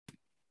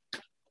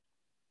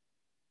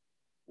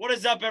What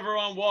is up,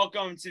 everyone?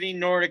 Welcome to the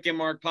Nordic and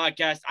Mark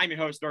podcast. I'm your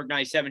host,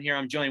 Nordic97 here.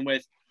 I'm joined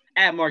with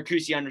at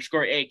Marcusi_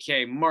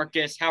 AK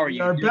Marcus. How are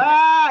you? We are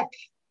back.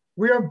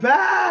 We are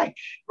back.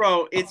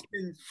 Bro, it's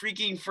been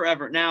freaking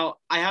forever. Now,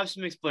 I have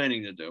some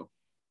explaining to do.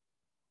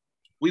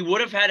 We would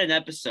have had an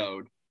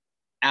episode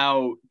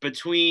out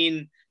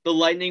between the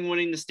Lightning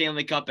winning the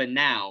Stanley Cup and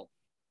now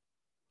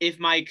if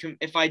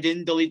I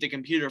didn't delete the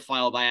computer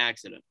file by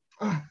accident.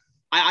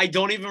 I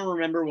don't even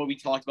remember what we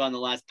talked about in the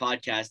last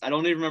podcast. I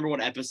don't even remember what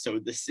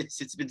episode this is.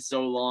 It's been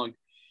so long.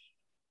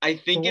 I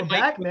think it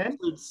might be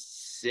episode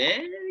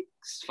 6,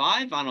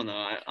 5. I don't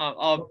know.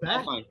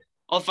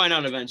 I'll find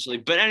out eventually.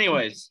 But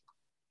anyways,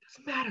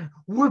 doesn't matter.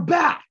 We're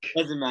back.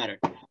 Doesn't matter.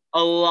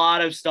 A lot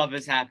of stuff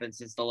has happened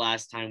since the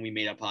last time we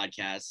made a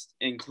podcast,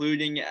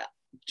 including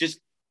just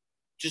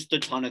a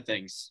ton of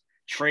things: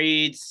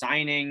 trades,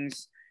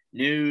 signings,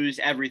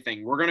 news,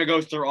 everything. We're gonna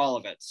go through all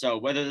of it. So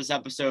whether this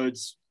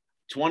episode's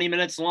 20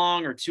 minutes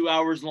long or 2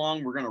 hours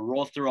long, we're going to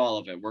roll through all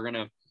of it. We're going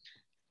to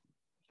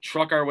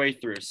truck our way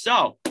through.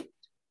 So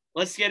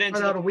let's get into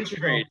the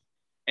trade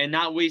and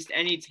not waste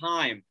any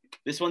time.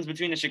 This one's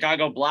between the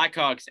Chicago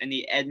Blackhawks and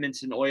the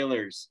Edmonton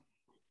Oilers.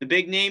 The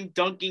big name,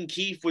 Duncan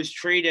Keith, was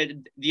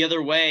traded the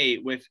other way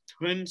with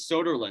Tim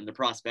Soderlund, the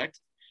prospect,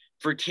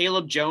 for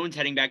Caleb Jones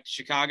heading back to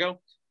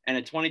Chicago and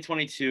a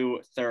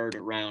 2022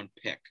 third-round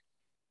pick.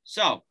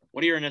 So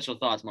what are your initial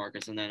thoughts,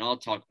 Marcus? And then I'll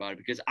talk about it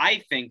because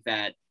I think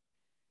that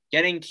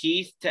getting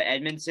Keith to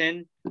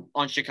Edmonton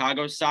on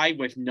Chicago's side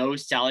with no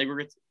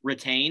salary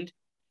retained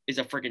is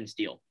a freaking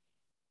steal.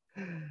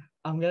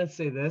 I'm going to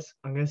say this.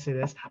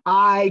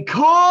 I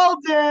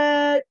called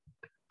it.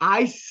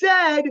 I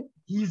said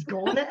he's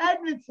going to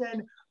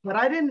Edmonton, but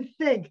I didn't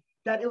think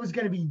that it was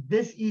going to be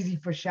this easy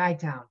for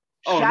Chi-Town.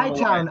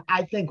 Chi-Town, no,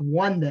 I think,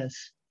 won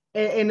this.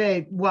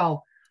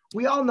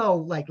 We all know,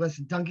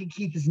 listen, Duncan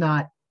Keith is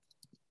not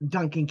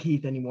Duncan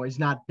Keith anymore. He's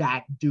not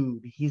that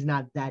dude.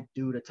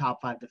 A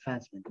top 5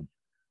 defenseman.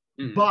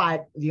 Mm.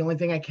 But the only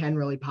thing I can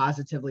really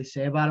positively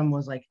say about him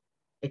was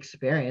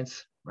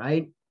experience,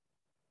 right?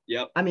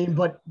 Yep. I mean,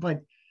 but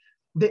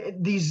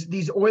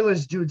these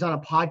Oilers dudes on a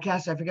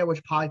podcast, I forget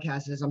which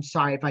podcast it is. I'm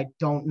sorry if I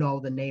don't know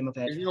the name of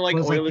it. Isn't it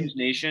Oilers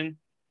Nation?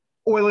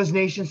 Oilers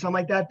Nation, something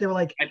like that. They were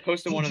like, I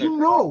posted one of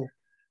them.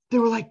 They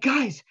were like,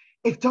 guys,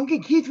 if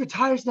Duncan Keith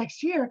retires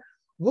next year,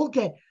 we'll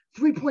get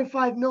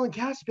 $3.5 million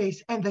cap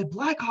space, and the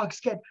Blackhawks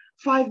get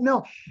 $5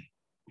 million.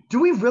 Do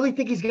we really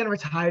think he's going to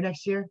retire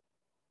next year?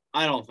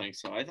 I don't think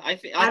so. I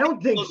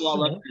don't think so. A lot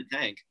left in the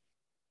tank.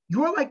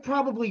 You're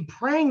probably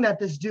praying that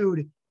this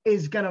dude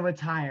is going to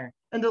retire,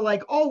 and they're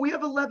like, "Oh, we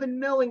have $11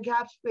 million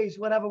cap space,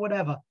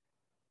 whatever."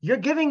 You're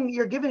giving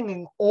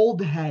an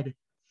old head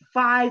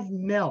 $5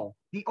 million.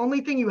 The only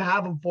thing you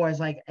have him for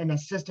is an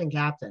assistant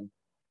captain,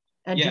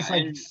 and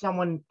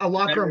a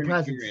locker room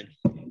presence.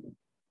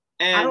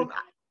 And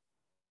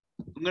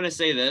I'm going to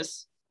say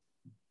this.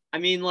 I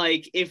mean,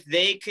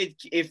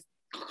 if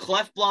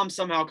Klefbom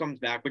somehow comes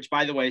back, which,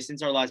 by the way,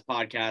 since our last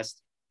podcast,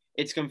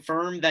 it's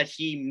confirmed that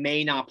he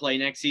may not play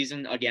next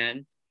season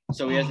again.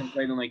 So he hasn't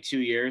played in 2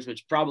 years,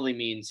 which probably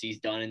means he's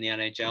done in the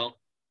NHL.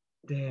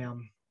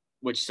 Damn.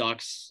 Which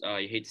sucks.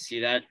 You hate to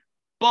see that.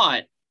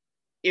 But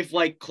if,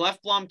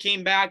 Klefbom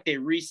came back, they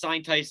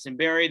re-signed Tyson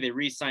Barrie, they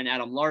re-signed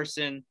Adam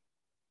Larson.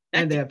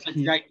 That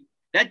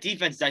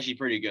defense is actually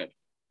pretty good.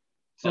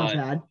 Sounds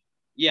bad.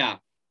 Yeah.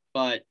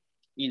 But,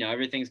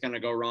 everything's going to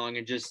go wrong.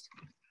 And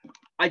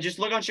I just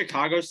look on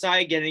Chicago's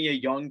side, getting a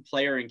young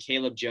player in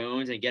Caleb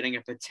Jones and getting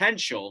a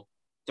potential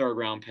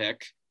third-round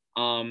pick.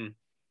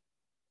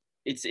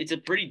 It's a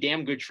pretty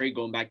damn good trade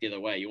going back the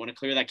other way. You want to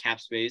clear that cap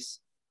space,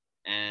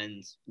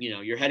 and,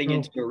 you're heading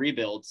into a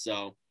rebuild.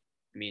 So,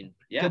 I mean,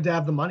 yeah. Good to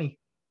have the money.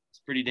 It's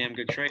a pretty damn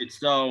good trade.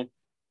 So,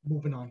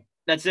 moving on.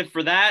 That's it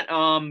for that.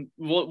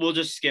 We'll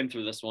just skim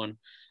through this one.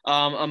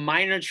 A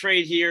minor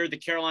trade here. The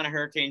Carolina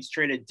Hurricanes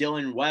traded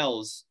Dylan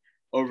Wells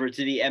over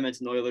to the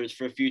Edmonton Oilers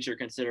for future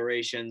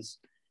considerations.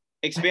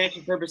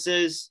 Expansion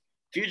purposes,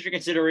 future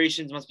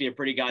considerations must be a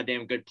pretty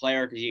goddamn good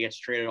player because he gets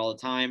traded all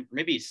the time.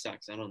 Maybe he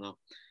sucks. I don't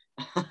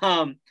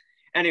know.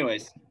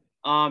 Anyways,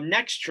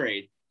 next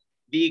trade.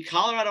 The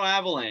Colorado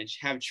Avalanche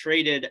have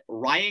traded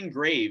Ryan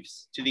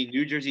Graves to the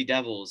New Jersey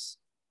Devils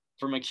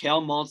for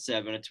Mikhail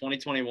Maltsev and a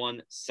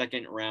 2021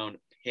 second-round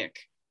pick.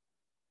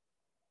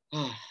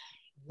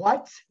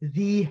 What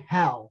the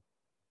hell?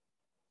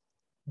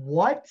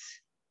 What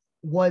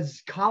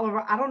was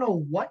Colorado? I don't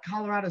know what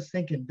Colorado's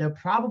thinking. They're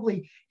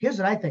probably, here's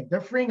what I think. They're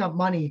freeing up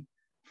money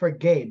for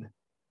Gabe.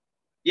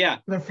 Yeah.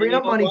 They're freeing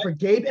up money for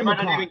Gabe and Makar.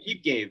 They might not even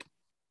keep Gabe.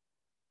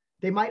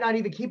 They might not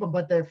even keep him,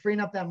 but they're freeing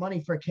up that money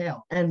for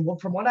Kale. And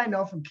from what I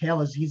know from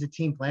Kale is he's a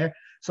team player,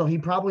 so he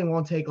probably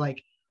won't take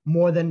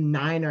more than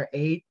 9 or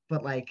 8,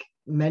 but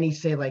many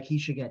say he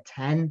should get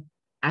 10.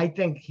 I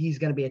think he's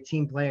going to be a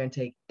team player and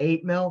take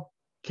 8 mil.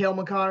 Kale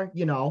Makar,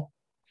 Yeah.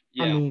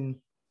 I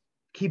mean,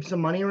 keep some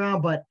money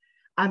around, but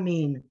I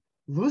mean,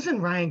 losing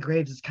Ryan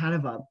Graves is kind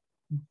of a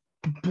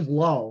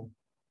blow,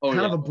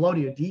 of a blow to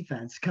your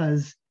defense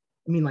because,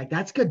 I mean,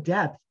 that's good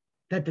depth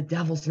that the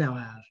Devils now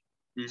have.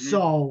 Mm-hmm.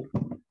 So,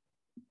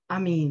 I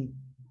mean,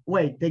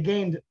 wait, they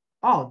gained.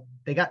 Oh,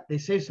 they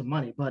saved some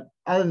money, but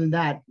other than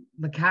that,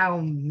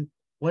 Mikhail,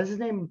 what's his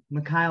name?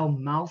 Mikhail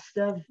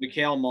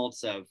Mikhail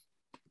Maltsev,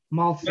 who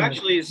Maltsev.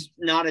 actually is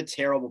not a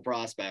terrible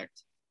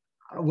prospect.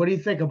 What do you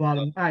think about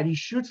him? All right, he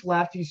shoots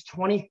left. He's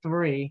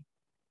 23. Is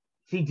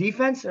he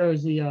defense or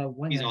is he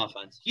winger? He's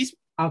offense. He's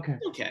Okay.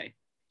 okay.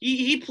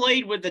 He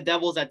played with the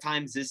Devils at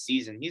times this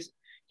season.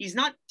 He's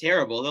not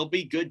terrible. There'll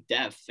be good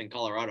depth in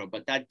Colorado,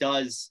 but that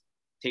does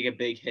take a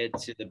big hit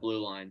to the blue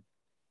line.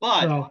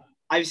 But So,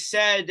 I've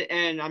said,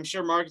 and I'm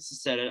sure Marcus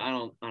has said it. I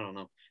don't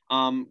know.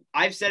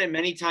 I've said it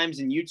many times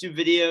in YouTube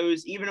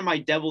videos, even in my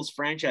Devils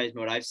franchise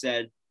mode. I've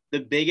said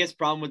the biggest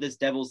problem with this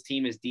Devils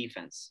team is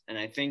defense, and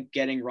I think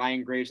getting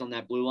Ryan Graves on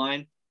that blue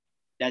line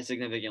that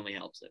significantly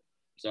helps it.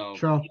 So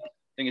true. I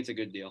think it's a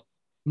good deal.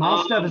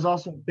 Malstev is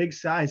also big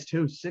size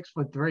too,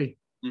 6'3".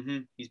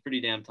 He's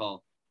pretty damn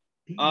tall.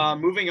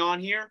 Damn. Moving on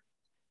here,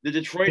 the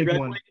Detroit Big Red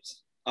one.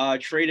 Wings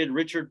traded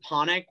Richard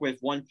Panik with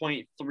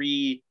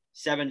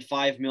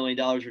 $1.375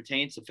 million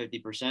retained, so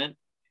 50%,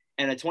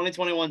 and a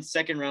 2021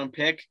 second round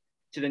pick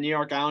to the New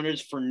York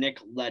Islanders for Nick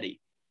Leddy.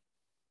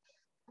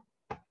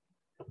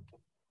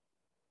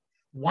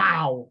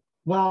 Wow.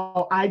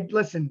 Well, I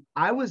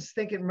was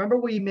thinking, remember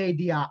we made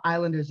the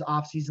Islanders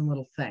offseason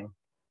little thing,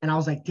 and I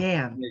was like,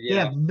 damn, they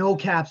have no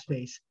cap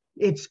space.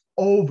 It's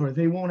over.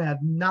 They won't have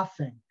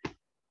nothing.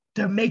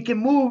 They're making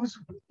moves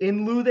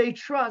in lieu they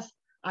trust.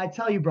 I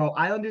tell you, bro,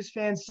 Islanders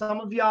fans,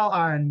 some of y'all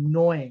are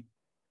annoying,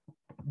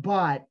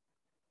 but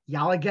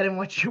y'all are getting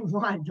what you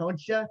want,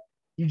 don't you?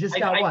 You just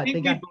got what? I think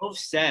They got we both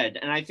said,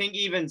 and I think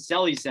even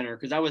Selly Center,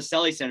 because that was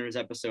Selly Center's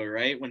episode,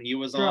 right? When he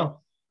was on.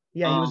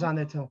 Yeah, he was on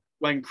there too.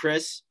 When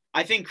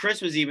I think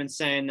Chris was even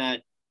saying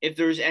that if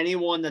there's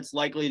anyone that's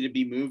likely to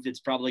be moved, it's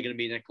probably going to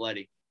be Nick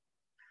Leddy.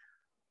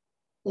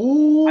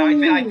 Oh,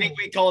 I think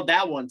we called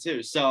that one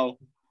too. So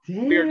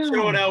damn. we are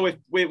 2-0 with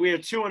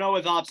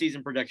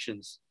offseason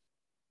predictions.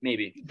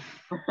 Maybe.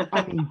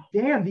 I mean,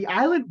 damn, the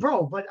Island,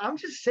 bro. But I'm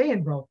just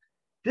saying, bro,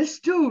 this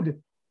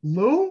dude,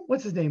 Lou,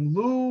 what's his name?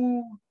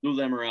 Lou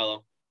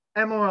Lamoriello.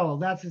 Amarillo,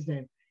 that's his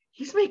name.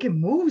 He's making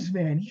moves,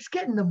 man. He's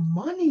getting the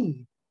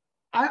money.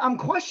 I'm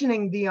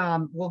questioning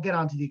the we'll get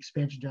onto the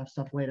expansion draft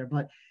stuff later,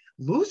 but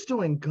Lou's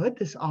doing good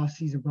this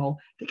offseason, bro.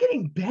 They're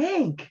getting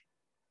bank.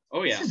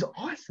 Oh, yeah. This is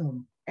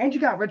awesome. And you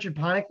got Richard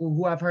Panik,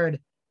 who I've heard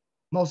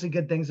mostly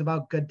good things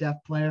about, good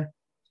depth player,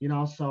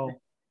 so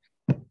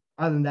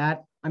other than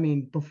that, I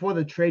mean, before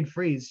the trade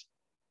freeze,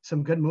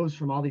 some good moves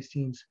from all these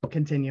teams.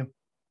 Continue.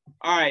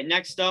 All right,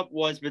 next up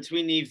was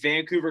between the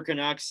Vancouver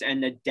Canucks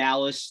and the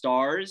Dallas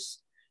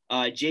Stars.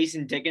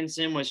 Jason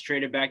Dickinson was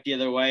traded back the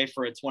other way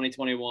for a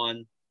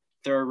 2021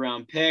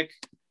 third-round pick.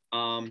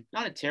 Not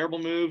a terrible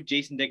move.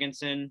 Jason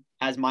Dickinson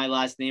has my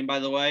last name, by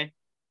the way.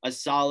 A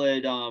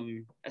solid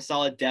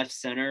depth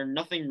center.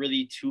 Nothing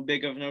really too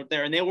big of note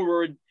there. And they were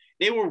worried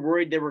they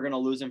were going to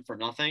lose him for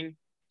nothing.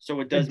 So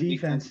it does make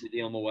sense to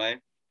deal him away.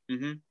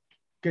 Mm-hmm.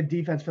 Good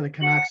defense for the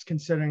Canucks,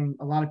 considering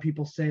a lot of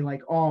people say,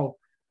 like, oh,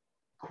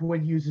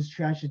 Quinn uses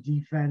trash of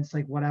defense,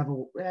 like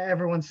whatever.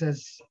 Everyone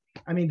says,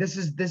 I mean, this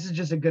is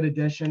just a good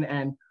addition.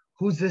 And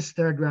who's this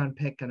third round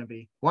pick going to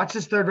be? Watch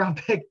this third round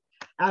pick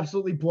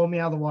absolutely blow me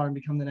out of the water and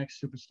become the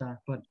next superstar.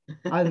 But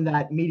other than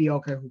that,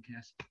 mediocre, who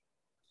cares?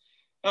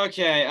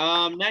 Okay.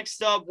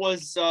 Next up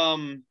was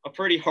a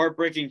pretty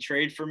heartbreaking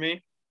trade for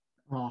me.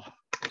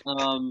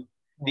 The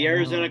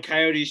Arizona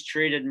Coyotes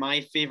traded my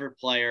favorite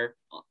player.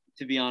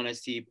 To be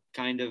honest, he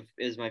kind of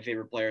is my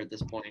favorite player at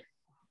this point.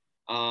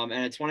 And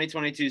a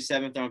 2022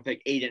 seventh round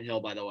pick, Adin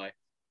Hill, by the way,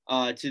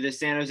 to the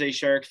San Jose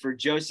Sharks for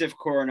Joseph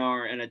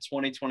Coronar and a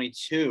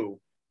 2022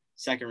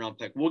 second round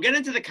pick. We'll get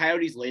into the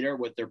Coyotes later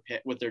with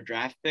their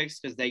draft picks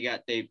because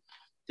they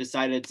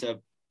decided to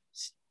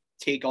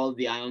take all of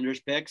the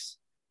Islanders picks.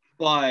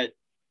 But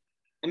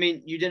I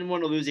mean, you didn't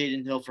want to lose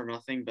Adin Hill for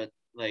nothing, but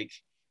like,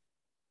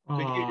 could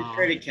you just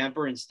traded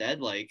Kemper instead?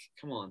 Like,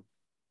 come on.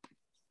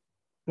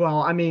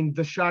 Well, I mean,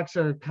 the Sharks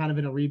are kind of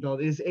in a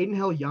rebuild. Is Adin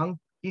Hill young?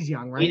 He's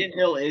young, right? Adin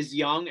Hill is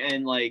young,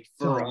 and like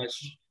for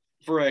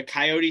a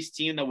Coyotes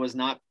team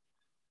that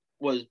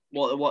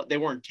they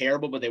weren't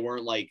terrible, but they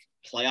weren't like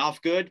playoff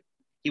good.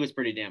 He was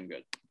pretty damn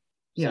good.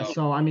 Yeah.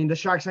 So I mean, the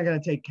Sharks are going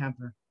to take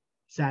Kemper.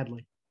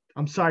 Sadly,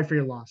 I'm sorry for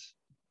your loss.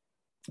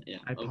 Yeah,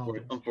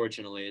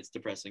 unfortunately, it's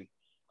depressing.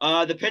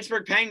 The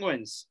Pittsburgh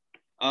Penguins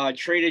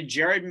traded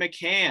Jared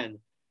McCann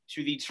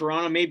to the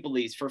Toronto Maple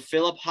Leafs for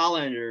Philip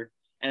Hollander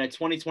and a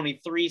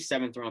 2023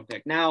 seventh round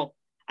pick. Now,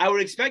 I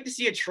would expect to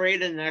see a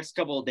trade in the next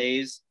couple of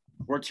days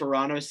where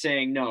Toronto's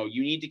saying, no,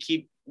 you need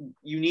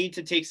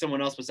to take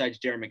someone else besides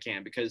Jared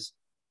McCann because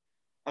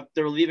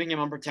they're leaving him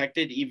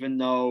unprotected, even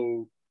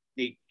though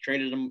they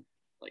traded him.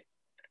 Like,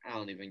 I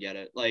don't even get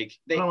it. Like,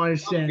 I don't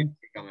understand.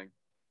 Coming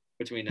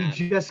between that.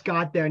 He just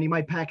got there and he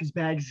might pack his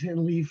bags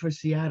and leave for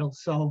Seattle.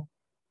 So,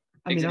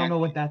 I mean, I don't know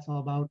what that's all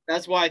about.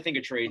 That's why I think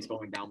a trade's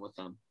going down with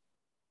them.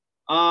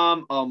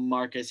 Oh,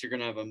 Marcus, you're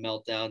gonna have a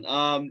meltdown.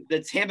 The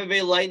Tampa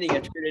Bay Lightning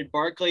have traded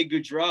Barclay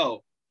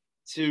Goodrow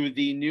to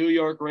the New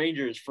York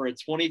Rangers for a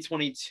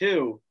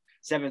 2022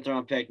 seventh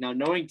round pick. Now,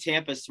 knowing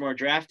Tampa's smart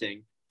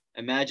drafting,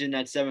 Imagine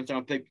that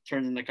 7th-round pick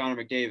turns into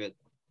Connor McDavid.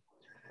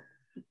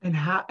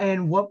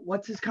 And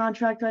what's his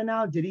contract right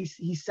now?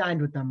 He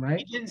signed with them,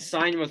 right? He didn't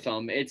sign with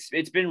them.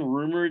 It's been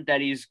rumored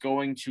that he's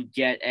going to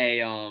get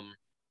a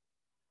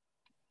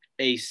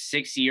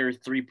 6-year,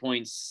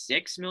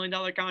 $3.6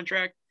 million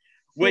contract,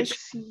 which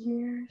 6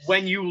 years.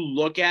 when you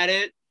look at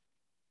it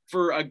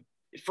for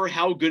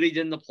how good he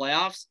did in the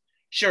playoffs,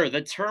 sure,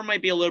 the term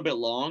might be a little bit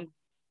long.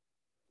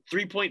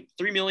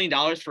 $3.3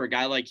 million for a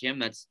guy like him,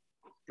 that's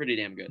pretty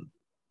damn good.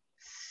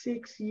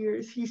 6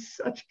 years. He's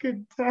such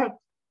good depth.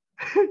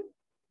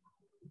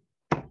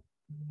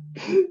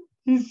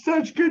 He's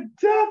such good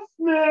depth,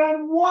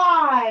 man.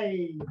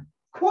 Why?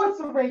 Of course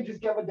the Rangers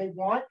get what they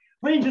want.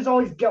 Rangers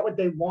always get what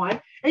they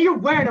want. And you're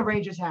wearing a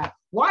Rangers hat.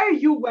 Why are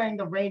you wearing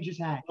the Rangers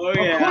hat? Oh,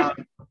 yeah.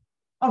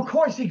 Of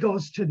course he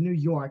goes to New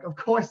York. Of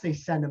course they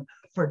send him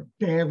for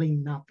barely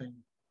nothing.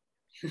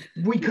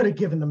 We could have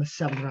given them a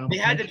 7th-round. They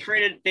had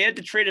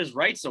to trade his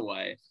rights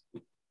away.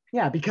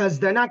 Yeah, because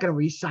they're not going to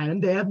re-sign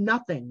him. They have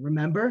nothing,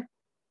 remember?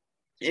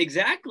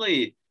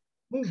 Exactly.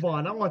 Move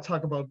on. I want to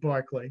talk about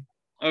Barkley.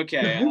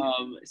 Okay.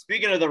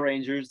 Speaking of the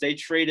Rangers, they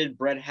traded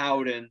Brett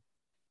Howden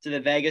to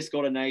the Vegas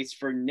Golden Knights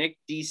for Nick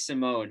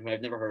DeSimone, who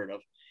I've never heard of,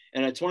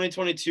 and a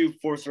 2022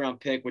 4th-round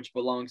pick, which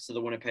belongs to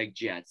the Winnipeg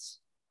Jets.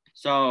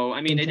 So,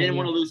 I mean, they didn't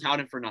want to lose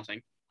Howden for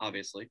nothing,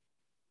 obviously.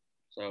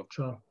 So,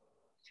 True.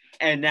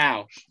 And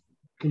now,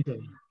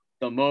 Continue.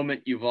 the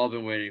moment you've all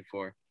been waiting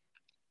for.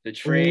 The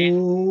trade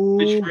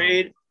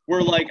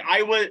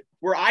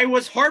where I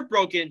was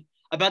heartbroken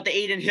about the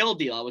Adin Hill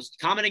deal. I was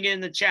commenting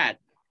in the chat.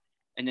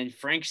 And then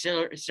Frank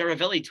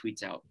Saravelli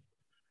tweets out,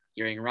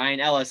 hearing Ryan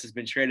Ellis has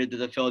been traded to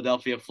the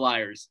Philadelphia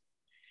Flyers.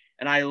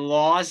 And I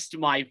lost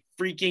my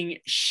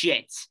freaking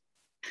shit.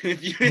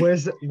 Where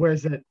is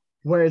it?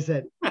 Where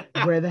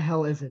the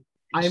hell is it?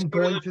 I'm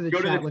going through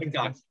the chat looking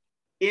for this.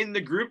 In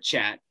the group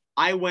chat,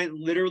 I went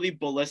literally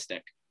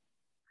ballistic.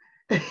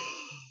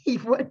 He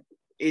went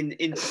in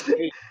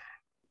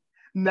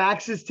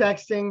Max is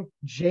texting,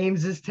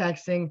 James is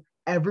texting,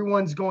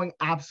 everyone's going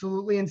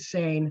absolutely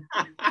insane.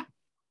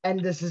 And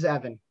this is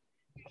Evan.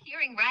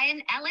 Hearing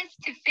Ryan Ellis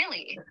to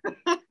Philly.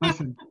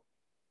 Listen.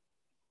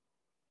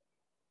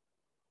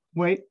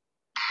 Wait.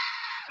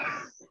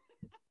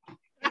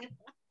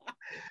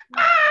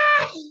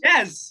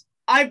 Yes,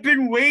 I've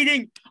been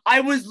waiting.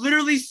 I was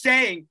literally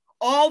saying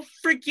all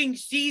freaking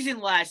season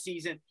last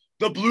season,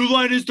 the blue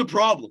line is the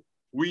problem.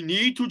 We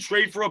need to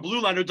trade for a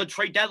blue liner at the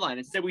trade deadline.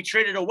 Instead, we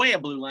traded away a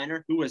blue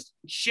liner who was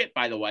shit,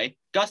 by the way,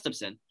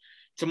 Gustafson,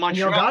 to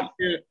Montreal.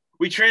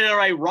 We traded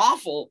away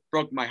Raffle,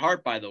 broke my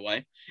heart, by the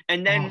way.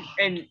 And then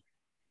and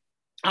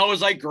I was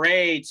like,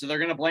 great. So they're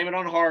going to blame it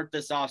on Hart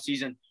this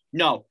offseason.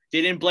 No,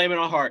 they didn't blame it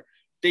on Hart.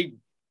 They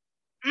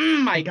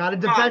got a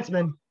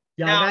defenseman.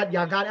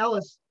 Y'all got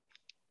Ellis.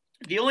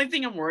 The only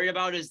thing I'm worried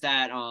about is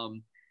that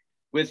I'm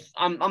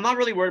not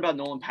really worried about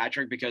Nolan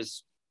Patrick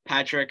because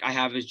Patrick, I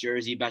have his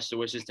jersey, best of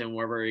wishes to him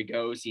wherever he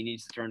goes. He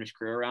needs to turn his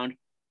career around.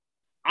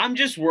 I'm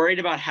just worried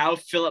about how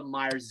Philip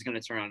Myers is going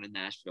to turn out in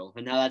Nashville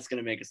and how that's going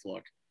to make us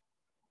look.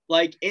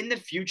 Like, in the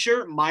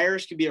future,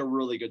 Myers could be a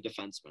really good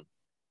defenseman.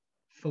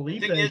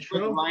 Felipe, the thing is,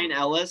 with Ryan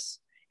Ellis,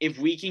 if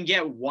we can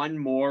get one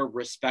more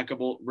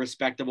respectable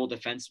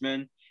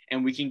defenseman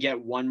and we can get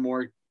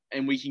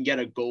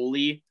a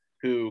goalie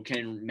who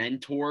can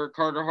mentor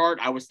Carter Hart,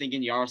 I was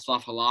thinking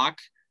Yaroslav Halak,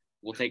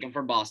 we'll take him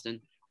from Boston,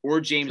 or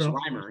James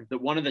Reimer,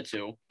 one of the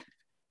two.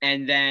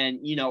 And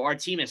then, our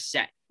team is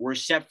set. We're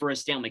set for a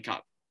Stanley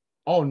Cup.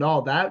 Oh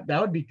no, that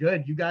would be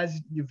good. You guys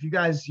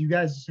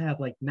have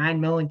like $9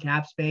 million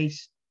cap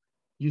space.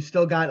 You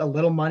still got a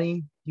little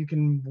money. You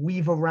can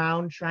weave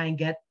around, try and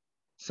get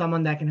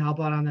someone that can help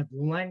out on that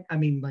blue line. I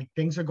mean, like,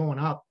 things are going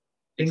up.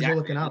 Things are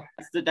looking up.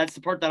 That's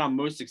the part that I'm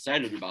most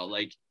excited about.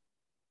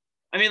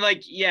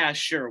 Yeah,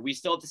 sure. We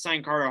still have to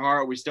sign Carter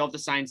Hart. We still have to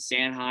sign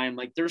Sanheim.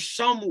 Like, there's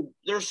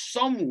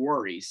some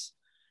worries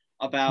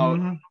about,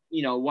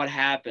 what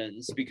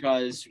happens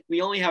because we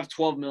only have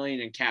 $12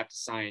 million in cap to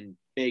sign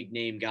big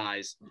name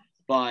guys.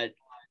 But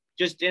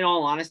just in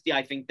all honesty,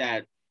 I think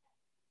that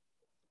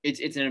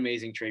it's an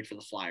amazing trade for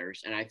the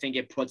Flyers. And I think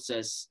it puts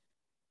us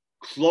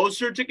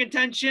closer to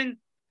contention,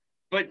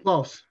 but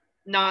close.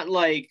 Not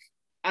like,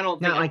 not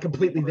like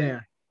completely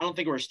there. I don't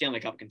think we're a Stanley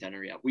Cup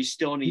contender yet. We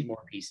still need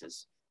more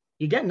pieces.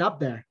 You're getting up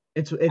there.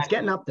 It's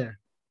getting up there.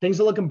 Things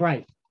are looking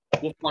bright.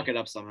 We'll fuck it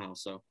up somehow.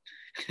 So,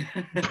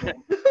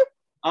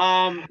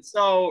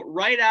 so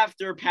right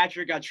after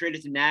Patrick got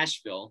traded to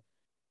Nashville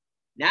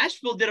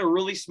did a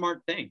really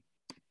smart thing.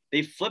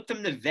 They flipped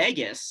him to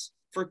Vegas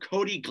for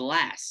Cody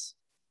Glass.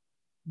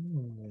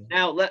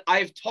 Now,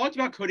 I've talked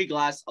about Cody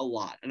Glass a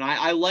lot, and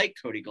I like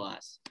Cody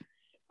Glass.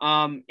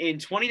 In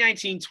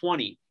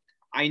 2019-20,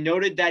 I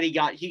noted that he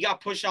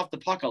got pushed off the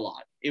puck a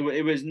lot.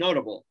 It was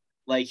notable.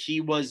 Like,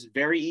 he was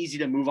very easy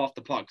to move off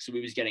the puck, so he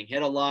was getting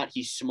hit a lot.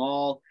 He's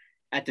small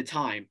at the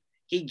time.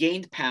 He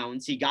gained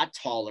pounds. He got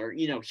taller.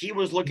 He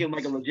was looking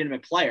like a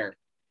legitimate player.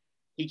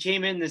 He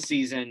came in this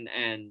season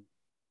and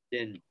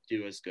didn't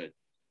do as good.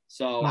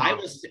 So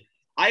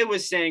I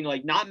was saying,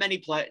 like, not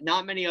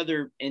many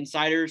other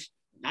insiders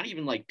not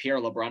even like Pierre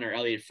LeBrun or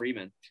Elliot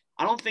Freeman.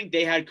 I don't think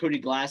they had Cody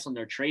Glass on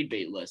their trade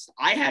bait list.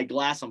 I had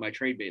Glass on my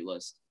trade bait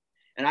list.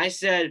 And I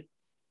said,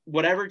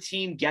 whatever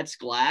team gets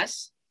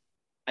Glass,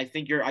 I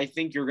think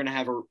you're gonna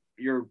have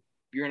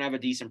a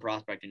decent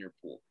prospect in your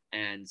pool.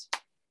 And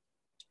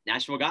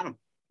Nashville got him.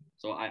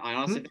 So I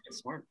honestly think it's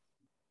smart.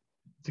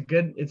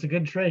 It's a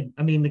good trade.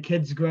 I mean, the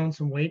kid's grown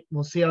some weight.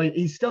 We'll see how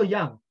he's still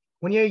young.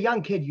 When you're a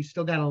young kid, you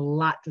still got a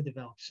lot to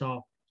develop. So,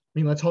 I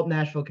mean, let's hope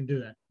Nashville can do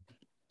that.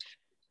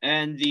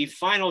 And the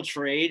final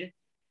trade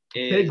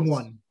is big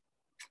one.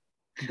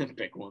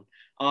 Big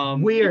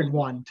one. Weird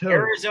one, too.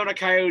 Arizona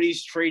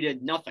Coyotes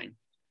traded nothing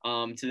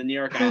to the New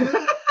York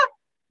Islanders.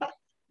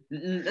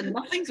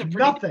 Nothing's a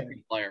pretty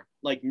good player.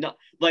 Like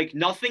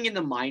nothing in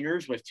the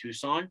minors with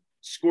Tucson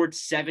scored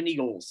 70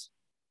 goals.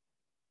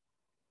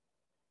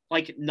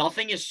 Like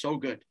nothing is so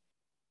good.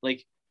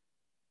 Like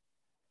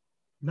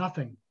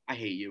nothing. I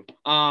hate you.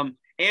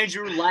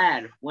 Andrew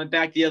Ladd went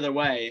back the other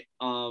way.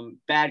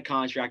 Bad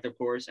contract, of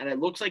course, and it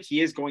looks like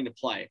he is going to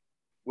play.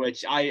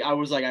 Which I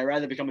was like, I'd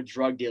rather become a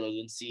drug dealer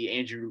than see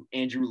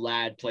Andrew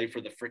Ladd play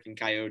for the freaking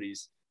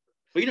Coyotes.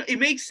 But it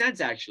makes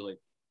sense actually.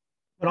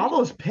 But all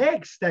those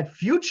picks, that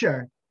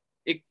future,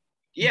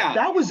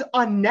 that was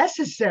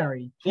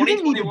unnecessary.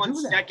 2021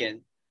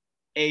 second,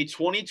 a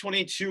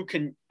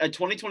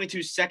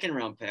 2022 second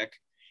round pick,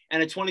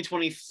 and a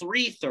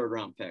 2023 third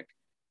round pick.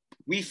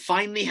 We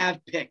finally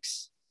have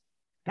picks.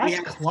 That's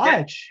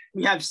clutch.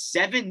 We have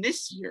 7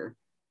 this year.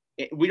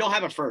 We don't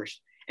have a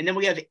first, and then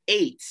we have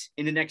 8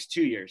 in the next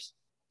 2 years,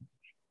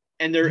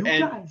 and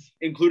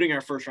including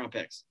our first round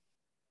picks.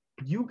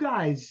 You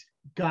guys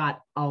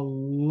got a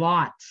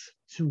lot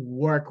to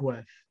work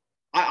with.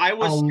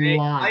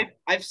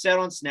 I've said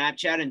on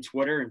Snapchat and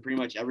Twitter and pretty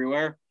much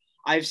everywhere,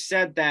 I've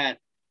said that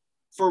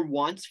for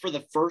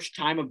the first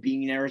time of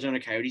being an Arizona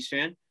Coyotes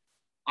fan,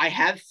 I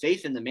have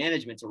faith in the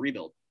management to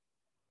rebuild.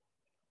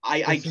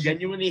 I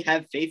genuinely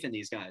have faith in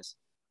these guys.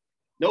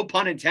 No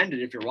pun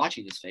intended if you're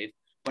watching this, Faith,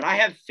 but I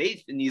have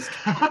faith in these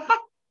guys.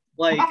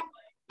 Like,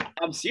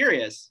 I'm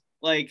serious.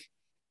 Like,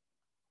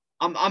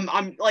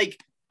 I'm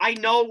like, I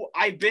know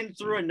I've been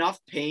through enough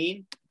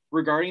pain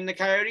regarding the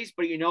Coyotes,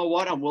 but you know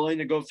what? I'm willing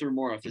to go through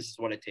more if this is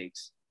what it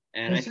takes.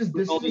 And this is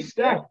a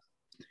step.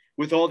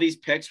 With all these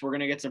picks, we're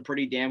going to get some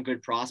pretty damn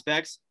good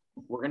prospects.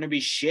 We're going to be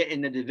shit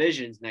in the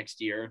divisions next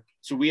year.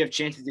 So we have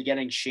chances of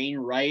getting Shane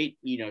Wright,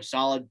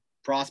 solid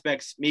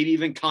prospects, maybe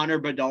even Connor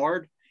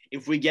Bedard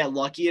if we get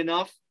lucky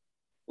enough.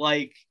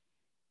 Like,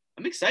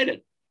 I'm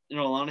excited, in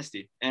all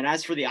honesty. And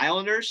as for the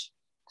Islanders,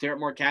 clear up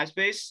more cap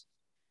space.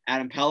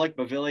 Adam Pelech,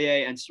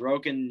 Beauvillier, and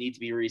Sorokin need to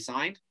be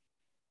re-signed.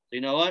 So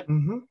you know what?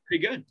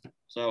 Pretty good.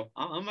 So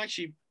I'm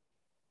actually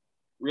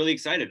really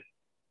excited.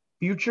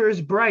 Future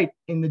is bright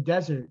in the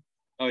desert.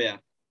 Oh, yeah.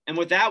 And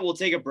with that, we'll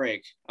take a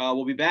break.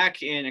 We'll be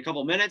back in a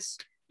couple minutes.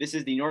 This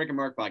is the Nordic and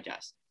Mark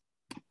podcast.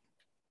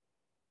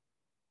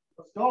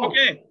 Let's go.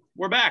 Okay,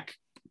 we're back.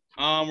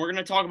 We're going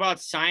to talk about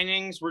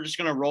signings. We're just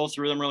going to roll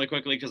through them really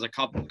quickly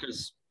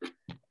because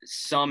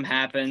some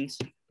happened.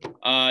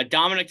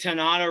 Dominic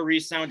Tonnato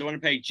re-signed with the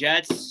Winnipeg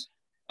Jets.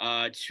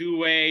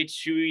 2-way,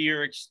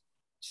 2-year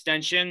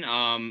extension.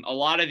 A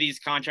lot of these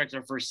contracts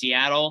are for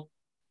Seattle,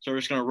 so we're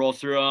just going to roll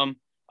through them.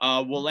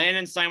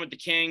 Wolanin signed with the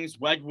Kings.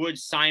 Wedgwood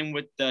signed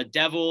with the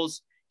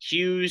Devils.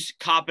 Hughes,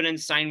 Koppinen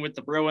signed with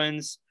the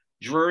Bruins.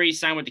 Drury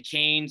signed with the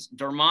Canes.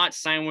 Dermott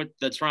signed with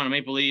the Toronto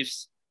Maple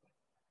Leafs.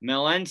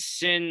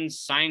 Melanson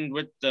signed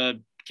with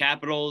the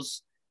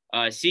Capitals.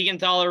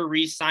 Siegenthaler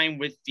re-signed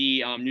with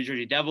the New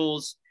Jersey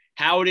Devils.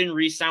 Howden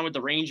re-signed with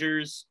the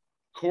Rangers.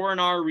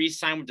 Coronar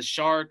re-signed with the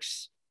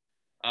Sharks.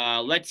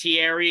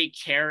 Lettieri,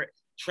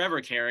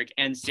 Trevor Carrick,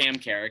 and Sam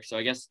Carrick. So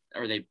I guess,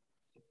 are they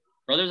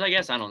brothers? I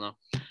guess. I don't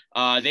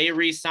know. They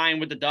re-signed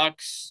with the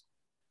Ducks.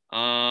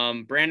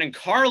 Brandon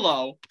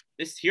Carlo.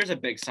 Here's a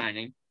big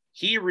signing.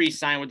 He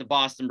re-signed with the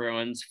Boston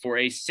Bruins for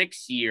a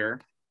 6-year,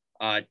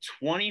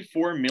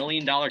 $24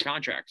 million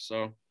contract.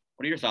 So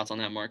what are your thoughts on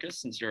that, Marcus,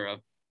 since you're a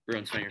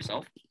Bruins fan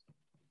yourself?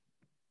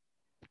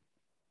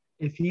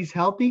 If he's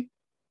healthy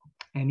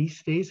and he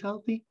stays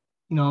healthy,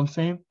 you know what I'm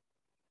saying?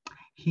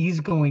 He's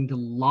going to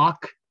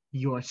lock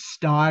your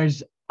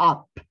Stars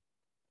up.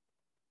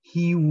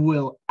 He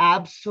will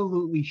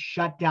absolutely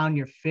shut down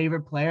your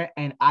favorite player,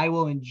 and I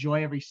will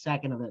enjoy every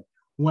second of it.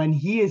 When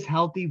he is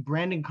healthy,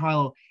 Brandon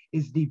Carlo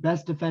is the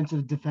best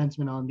defensive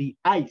defenseman on the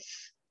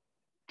ice.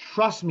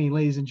 Trust me,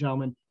 ladies and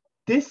gentlemen,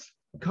 this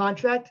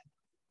contract,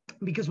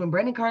 because when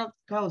Brandon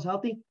Carlo's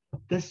healthy,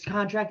 this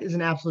contract is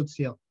an absolute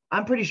steal.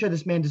 I'm pretty sure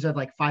this man deserved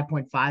like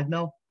 5.5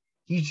 mil.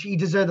 He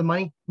deserved the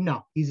money?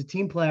 No, he's a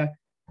team player.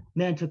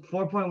 Man took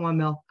 4.1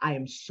 mil. I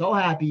am so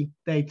happy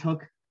they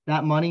took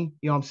that money,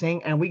 you know what I'm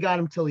saying? And we got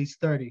him till he's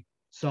 30.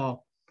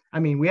 So, I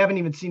mean, we haven't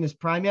even seen his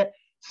prime yet.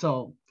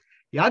 So,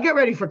 y'all get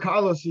ready for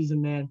Carlos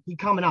season, man. He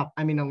coming up.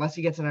 I mean, unless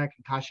he gets another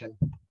concussion,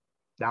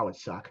 that would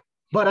suck.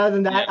 But other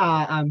than that,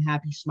 I'm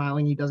happy,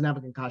 smiling. He doesn't have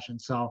a concussion,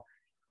 so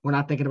we're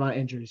not thinking about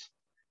injuries.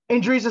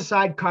 Injuries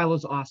aside,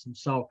 Carlos awesome.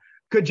 So,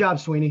 good job,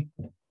 Sweeney.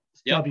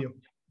 Yep. W.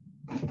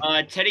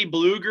 Teddy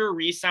Bluger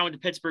re-signed with the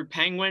Pittsburgh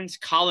Penguins.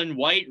 Colton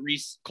White,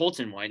 re-signed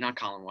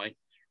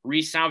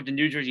with the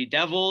New Jersey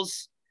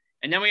Devils.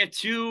 And then we have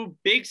two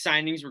big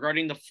signings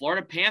regarding the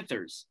Florida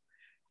Panthers.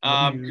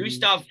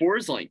 Gustav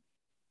Forsling,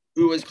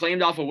 who was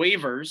claimed off of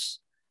waivers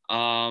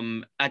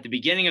at the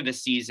beginning of the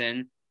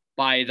season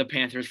by the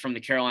Panthers from the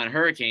Carolina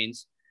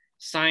Hurricanes,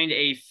 signed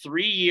a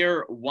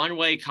 3-year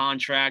one-way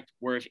contract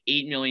worth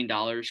 $8 million.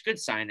 Good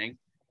signing.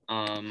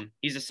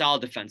 He's a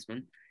solid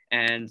defenseman.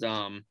 And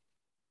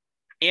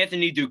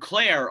Anthony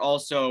Duclair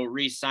also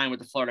re-signed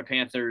with the Florida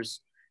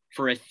Panthers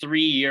for a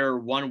 3-year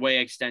one-way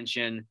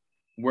extension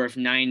worth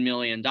 $9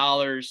 million.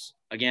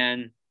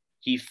 Again,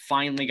 he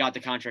finally got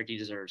the contract he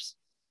deserves.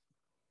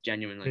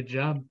 Genuinely. Good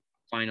job.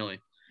 Finally.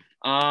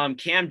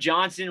 Cam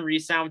Johnson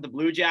re-signed with the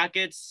Blue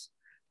Jackets.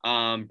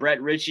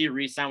 Brett Ritchie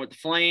re-signed with the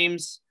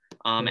Flames.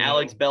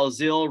 Alex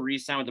Belzil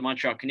re-signed with the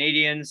Montreal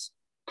Canadiens.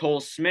 Cole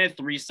Smith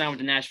re-signed with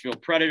the Nashville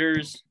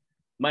Predators.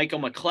 Michael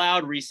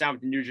McLeod re-signed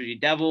with the New Jersey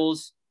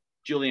Devils.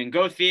 Julian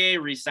Gauthier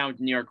re-signed with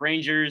the New York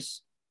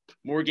Rangers.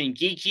 Morgan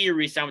Geekie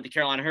re-signed with the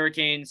Carolina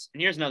Hurricanes.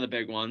 And here's another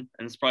big one,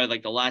 and it's probably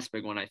like the last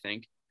big one, I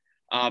think.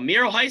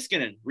 Miro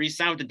Heiskanen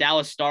re-signed with the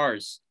Dallas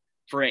Stars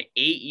for an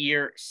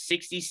 8-year,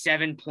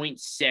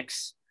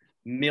 $67.6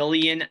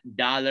 million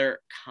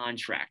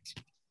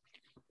contract.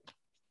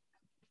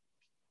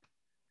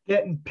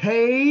 Getting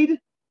paid?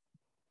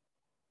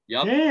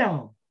 Yep.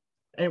 Damn.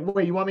 And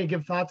wait, you want me to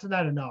give thoughts on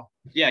that or no?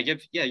 Yeah,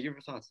 give your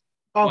thoughts.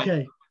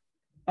 Okay.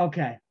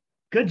 Okay.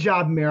 Good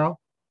job, Miro.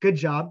 Good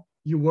job.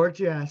 You worked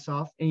your ass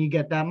off and you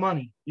get that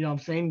money. You know what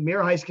I'm saying?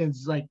 Miro Heiskanen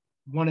is like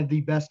one of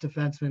the best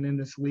defensemen in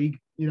this league.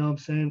 You know what I'm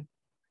saying?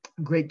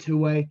 Great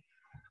two-way.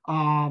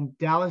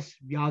 Dallas,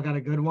 y'all got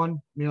a good one.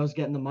 Miro's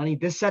getting the money.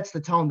 This sets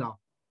the tone, though.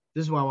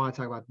 This is what I want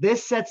to talk about.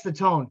 This sets the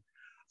tone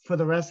for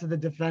the rest of the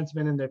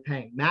defensemen and their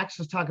paying. Max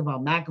was talking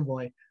about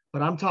McAvoy,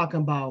 but I'm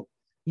talking about,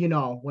 you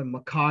know, when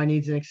Makar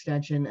needs an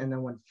extension and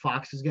then when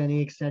Fox is getting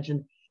an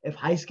extension. If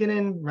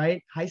Heiskanen,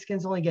 right?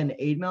 Heiskanen's only getting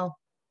 $8 million.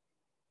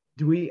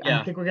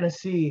 I think we're going to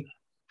see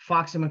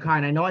Fox and Makar.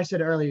 And I know I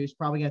said earlier he's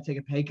probably going to take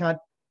a pay cut,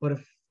 but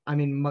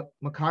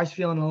Makar's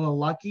feeling a little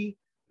lucky,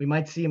 we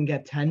might see him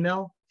get $10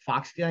 million.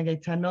 Fox is going to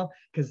get $10 million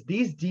because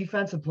these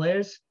defensive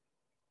players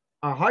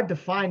are hard to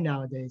find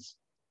nowadays.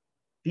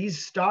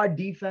 These star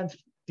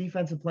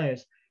defensive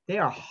players, they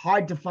are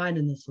hard to find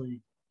in this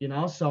league, you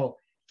know? So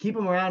keep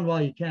them around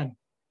while you can.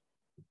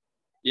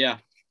 Yeah.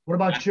 What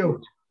about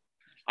you?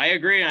 I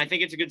agree, and I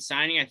think it's a good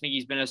signing. I think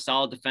he's been a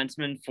solid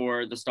defenseman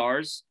for the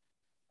Stars.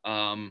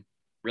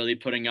 Really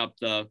putting up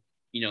the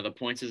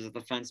points as a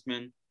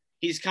defenseman.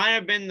 He's kind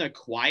of been the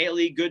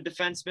quietly good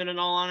defenseman in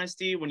all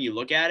honesty when you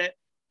look at it.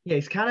 Yeah,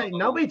 he's kind of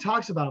nobody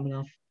talks about him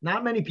enough.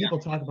 Not many people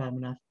talk about him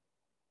enough.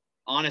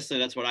 Honestly,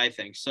 that's what I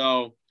think.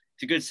 So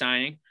it's a good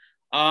signing.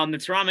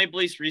 The Toronto Maple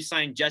Leafs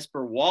re-signed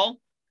Jesper Wall.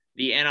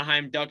 The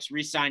Anaheim Ducks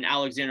re-signed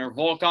Alexander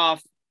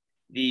Volkov.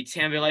 The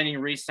Tampa Bay Lightning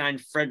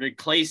re-signed Frederick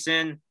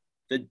Claesson.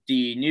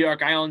 The New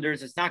York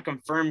Islanders, it's not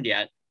confirmed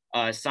yet,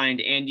 signed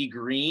Andy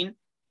Green,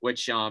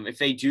 which if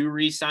they do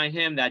re-sign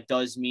him, that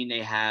does mean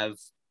they have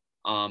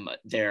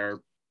their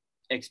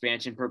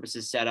expansion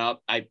purposes set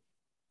up. I'm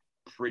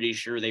pretty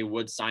sure they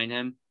would sign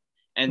him.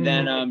 And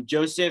then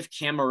Joseph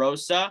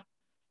Camarosa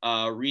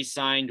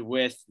re-signed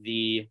with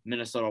the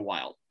Minnesota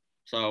Wild.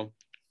 So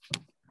a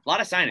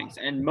lot of signings,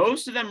 and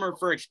most of them are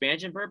for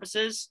expansion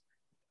purposes.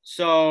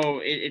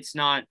 So it's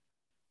not,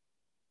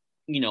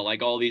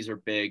 like all these are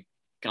big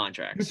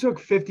contracts. You took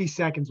 50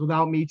 seconds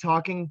without me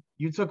talking.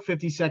 You took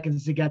 50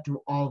 seconds to get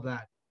through all of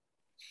that.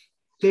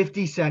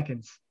 50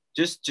 seconds.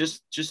 Just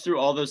through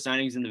all those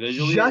signings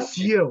individually. Just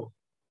you.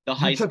 The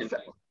Heiskanen,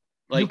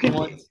 the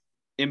ones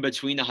in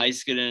between the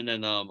Heiskanen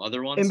and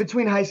other ones. In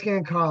between Heiskanen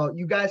and Carl,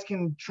 you guys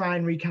can try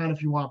and recount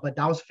if you want, but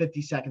that was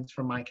 50 seconds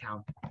from my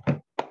count.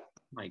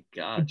 My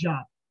God. Good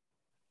job.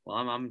 Well,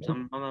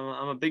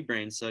 I'm a big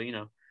brain, so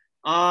You're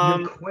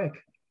quick.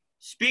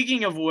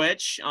 Speaking of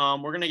which,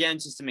 we're gonna get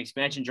into some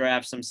expansion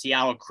drafts, some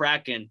Seattle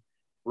Kraken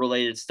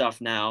related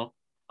stuff now.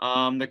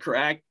 The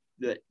Kraken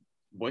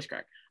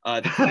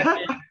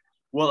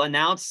will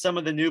announce some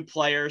of the new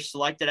players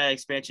selected at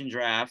expansion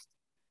draft.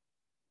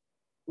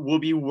 Will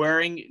be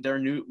wearing their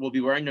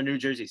new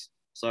jerseys.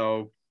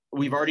 So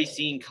we've already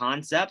seen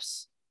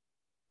concepts.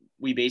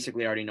 We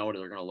basically already know what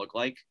they're gonna look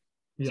like.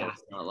 Yeah. So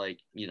it's not like,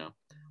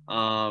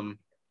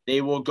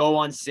 they will go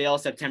on sale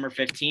September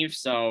 15th.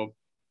 So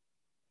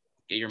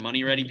get your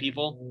money ready,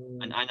 people.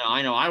 And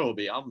I know I will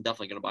be. I'm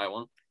definitely going to buy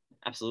one.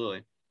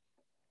 Absolutely.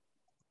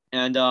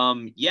 And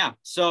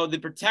so the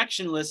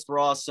protection lists were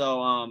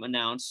also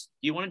announced.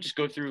 Do you want to just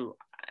go through?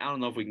 I don't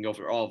know if we can go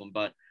through all of them,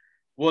 but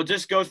we'll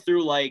just go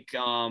through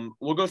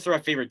we'll go through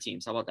our favorite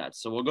teams. How about that?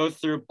 So we'll go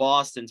through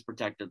Boston's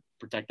protected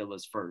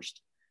list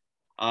first.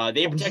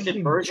 They protected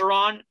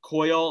Bergeron,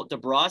 Coyle,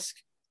 DeBrusk,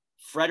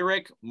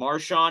 Frederick,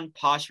 Marchand,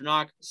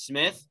 Pastrnak,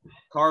 Smith,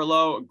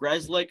 Carlo,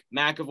 Grzelcyk,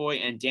 McAvoy,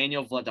 and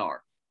Daniel Vladar.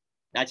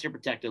 That's your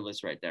protected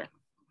list right there.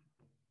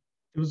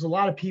 There was a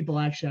lot of people,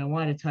 actually. I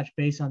wanted to touch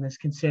base on this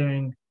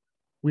considering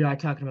we are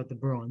talking about the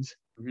Bruins.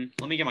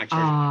 Let me get my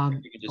chart.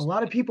 A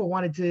lot of people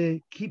wanted to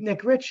keep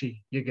Nick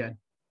Ritchie. You're good.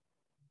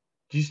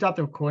 Did you stop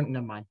the recording?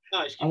 Never mind.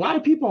 No, just A keep lot going.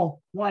 of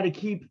people wanted to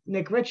keep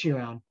Nick Ritchie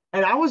around.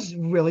 And I was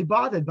really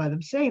bothered by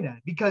them saying that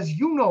because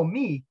you know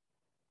me.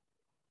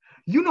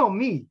 You know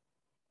me.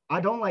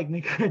 I don't like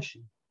Nick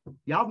Ritchie.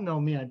 Y'all know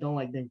me. I don't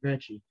like Nick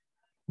Ritchie.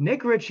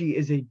 Nick Ritchie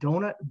is a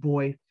donut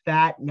boy,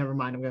 fat. Never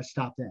mind. I'm going to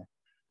stop there.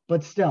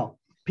 But still,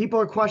 people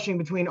are questioning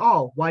between,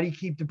 why do you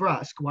keep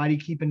DeBrusque? Why do you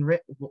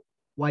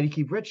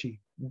keep Ritchie?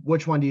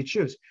 Which one do you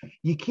choose?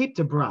 You keep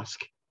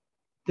DeBrusque.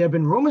 There have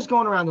been rumors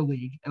going around the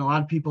league, and a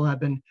lot of people have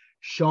been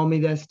showing me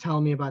this,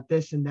 telling me about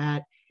this and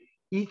that.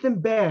 Ethan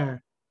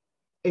Bear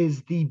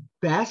is the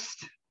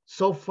best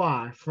so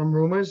far from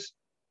rumors,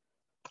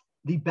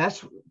 the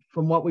best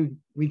from what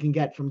we can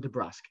get from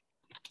DeBrusque.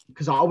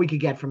 Because all we could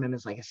get from him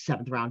is like a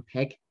 7th-round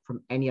pick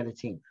from any other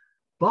team.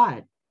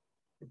 But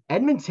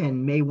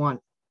Edmonton may want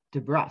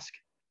DeBrusque.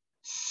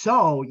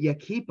 So you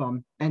keep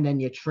him and then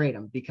you trade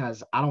him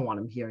because I don't want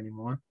him here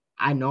anymore.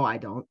 I know I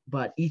don't.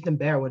 But Ethan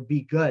Bear would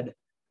be good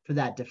for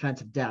that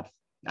defensive depth.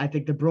 I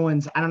think the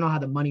Bruins, I don't know how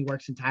the money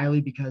works entirely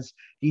because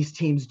these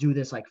teams do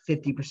this like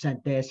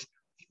 50% this,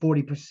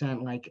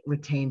 40% like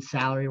retained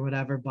salary or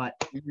whatever. But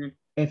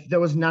if there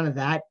was none of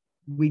that,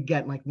 we'd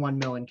get like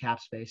 $1 million cap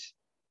space.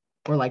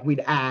 Or like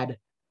we'd add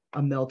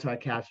 $1 million to our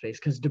cap space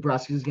because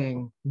DeBrusque is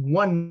getting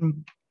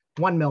 $1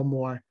 million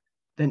more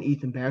than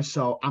Ethan Bear.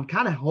 So I'm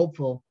kind of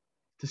hopeful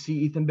to see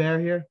Ethan Bear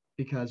here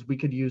because we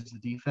could use the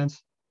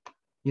defense.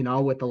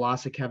 With the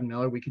loss of Kevin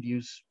Miller, we could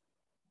use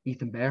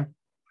Ethan Bear.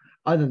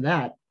 Other than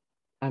that,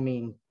 I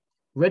mean,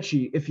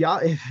 Ritchie, if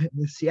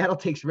Seattle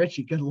takes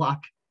Ritchie, good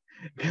luck.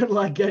 Good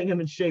luck getting him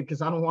in shape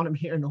because I don't want him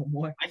here no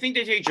more. I think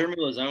they take Jeremy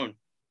Lauzon.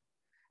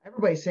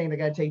 Everybody's saying they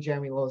got to take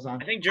Jeremy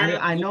Lauzon. I think Jeremy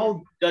I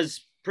know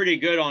does pretty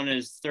good on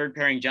his third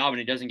pairing job and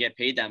he doesn't get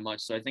paid that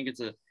much. So I think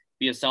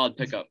be a solid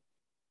pickup.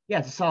 Yeah,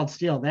 it's a solid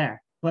steal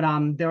there. But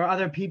there are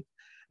other people.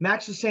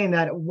 Max was saying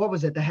that, what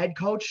was it? The head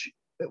coach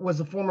was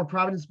the former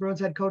Providence Bruins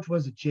head coach.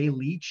 Was it Jay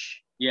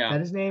Leach? Yeah. Is that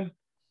his name?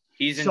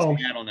 He's in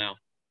Seattle now.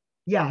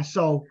 Yeah,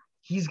 so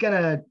he's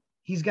gonna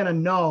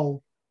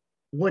know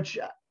which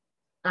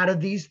out of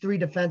these 3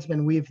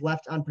 defensemen we've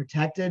left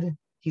unprotected.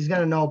 He's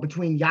gonna know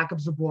between Jakob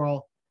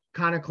Zaboral,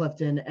 Connor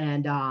Clifton,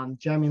 and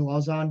Jeremy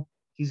Lauzon.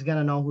 He's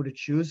gonna know who to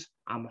choose.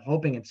 I'm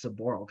hoping it's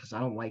Zaboral because I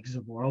don't like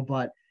Zaboral,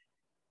 but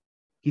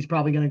he's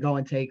probably gonna go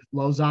and take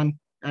Lauzon.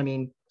 I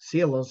mean, see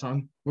you,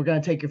 Lauzon. We're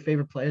gonna take your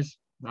favorite players,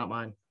 not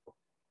mine.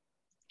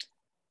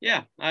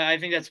 Yeah, I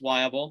think that's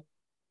viable.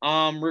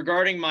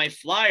 Regarding my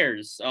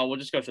Flyers, we'll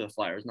just go to the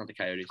Flyers, not the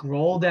Coyotes.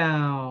 Scroll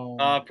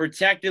down.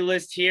 Protected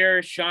list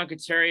here: Sean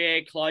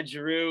Couturier, Claude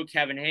Giroux,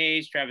 Kevin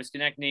Hayes, Travis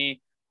Konechny,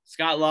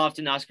 Scott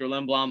Lofton, Oscar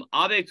Lindblom,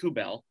 Abe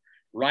Kubel,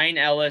 Ryan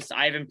Ellis,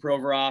 Ivan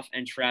Provorov,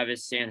 and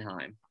Travis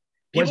Sanheim.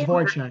 Where's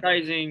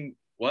Voracek?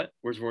 What?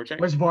 Where's Voracek?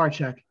 Where's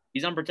Voracek?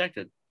 He's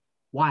unprotected.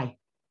 Why?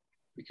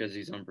 Because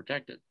he's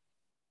unprotected.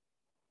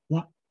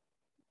 What?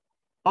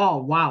 Oh,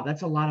 wow.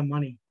 That's a lot of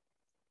money.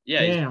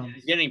 Yeah,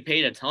 he's getting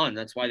paid a ton.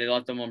 That's why they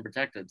left him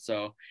unprotected.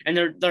 So, and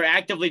they're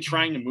actively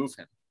trying to move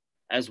him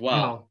as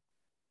well.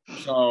 Oh.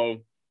 So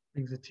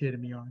brings a tear to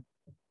me on.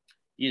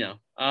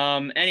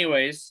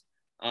 Anyways,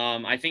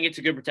 I think it's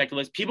a good protected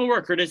list. People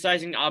were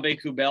criticizing Abe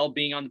Kubel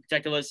being on the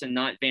protected list and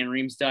not Van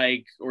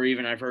Riemsdyk, or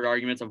even I've heard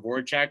arguments of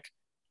Voracek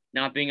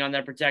not being on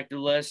that protected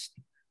list.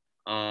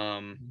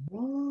 What?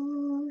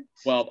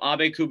 Well,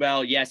 Abe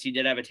Kubel, yes, he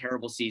did have a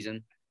terrible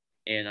season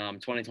in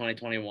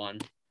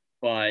 2020-21,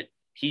 but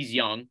he's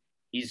young.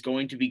 He's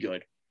going to be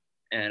good.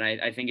 And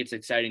I think it's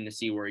exciting to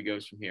see where he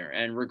goes from here.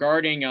 And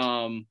regarding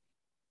who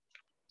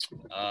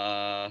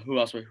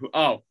else?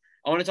 I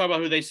want to talk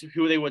about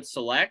who they would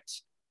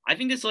select. I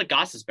think they select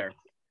Gostisbehere.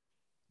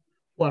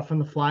 What, from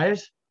the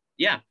Flyers?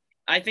 Yeah.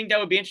 I think that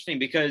would be interesting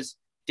because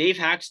Dave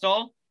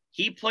Hackstall,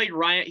 he played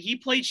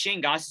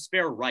Shane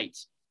Gostisbehere right.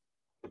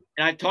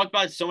 And I've talked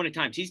about it so many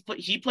times.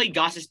 He played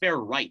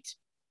Gostisbehere right.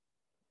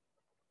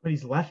 But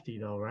he's lefty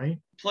though, right?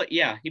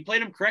 He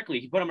played him correctly.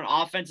 He put him in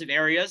offensive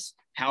areas,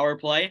 power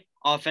play,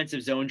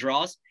 offensive zone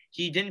draws.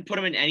 He didn't put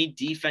him in any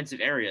defensive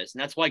areas,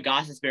 and that's why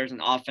Gostisbehere is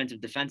an offensive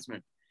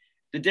defenseman.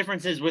 The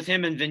difference is with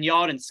him and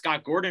Vigneault and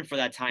Scott Gordon for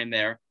that time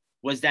there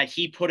was that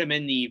they put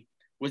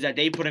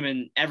him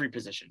in every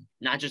position,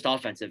 not just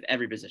offensive,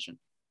 every position.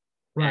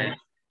 Right. And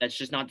that's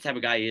just not the type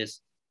of guy he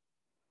is.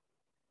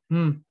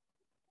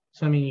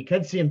 So I mean, you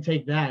could see him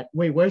take that.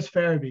 Wait, where's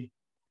Farabee?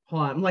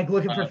 Hold on, I'm like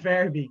looking for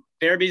Farabee.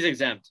 Farabee's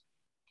exempt.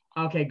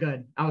 Okay,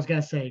 good. I was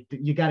gonna say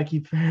you got to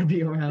keep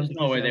Farabee around. There's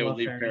no way they would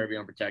leave Farabee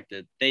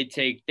unprotected. They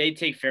take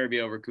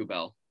Farabee over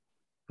Kubel.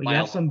 But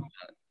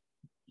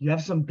you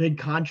have some big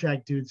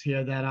contract dudes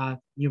here that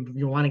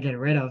you want to get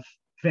rid of,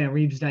 Van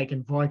Riemsdyk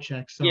and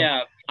Voracek. So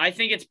yeah, I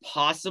think it's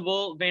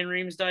possible Van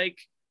Riemsdyk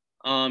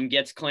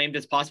gets claimed.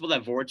 It's possible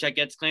that Voracek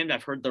gets claimed.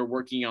 I've heard they're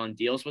working on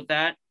deals with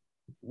that,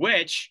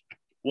 which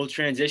will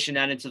transition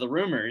that into the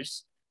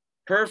rumors.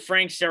 Per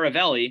Frank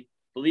Saravelli,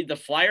 believe the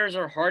Flyers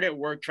are hard at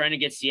work trying to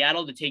get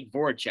Seattle to take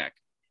Voracek.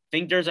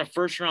 Think there's a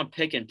first-round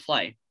pick in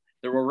play.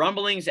 There were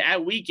rumblings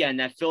at weekend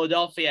that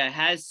Philadelphia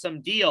has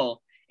some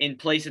deal in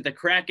place of the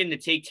Kraken to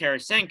take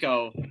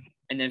Tarasenko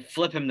and then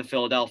flip him to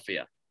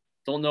Philadelphia.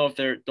 Don't know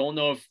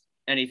if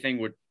anything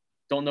would.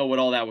 Don't know what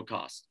all that would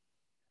cost.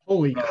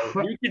 Holy So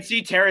crap. you could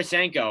see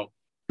Tarasenko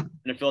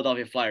in a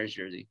Philadelphia Flyers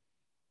jersey.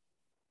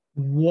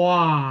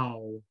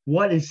 Wow.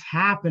 What is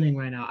happening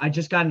right now? I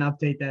just got an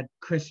update that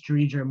Chris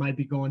Driedger might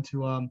be going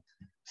to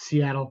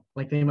Seattle.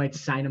 Like they might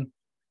sign him.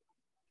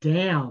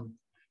 Damn.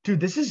 Dude,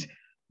 this is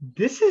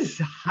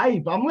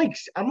hype. I'm like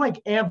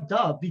amped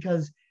up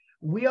because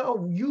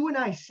you and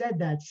I said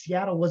that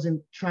Seattle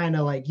wasn't trying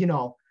to like,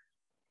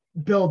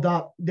 build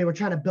up. They were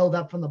trying to build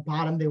up from the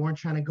bottom. They weren't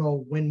trying to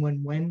go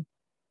win.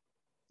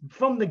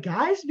 From the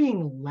guys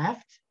being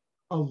left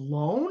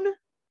alone,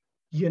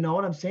 you know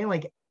what I'm saying?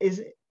 Like,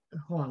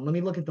 hold on, let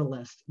me look at the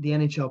list. The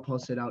NHL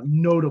posted out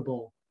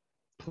notable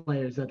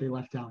players that they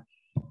left out.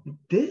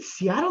 This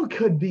Seattle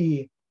could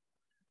be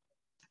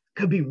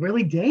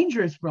really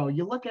dangerous, bro.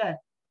 You look at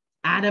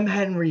Adam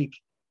Henrique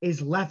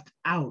is left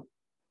out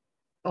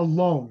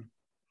alone.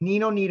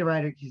 Nino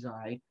Niederreiter, he's all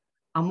right.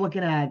 I'm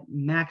looking at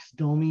Max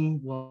Domi.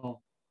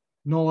 Well,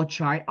 Nola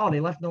Chai. Oh,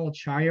 they left Nola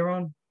Chai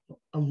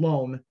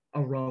alone.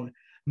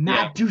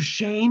 Matt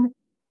Duchene.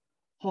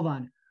 Hold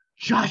on.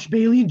 Josh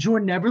Bailey and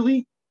Jordan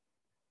Eberle.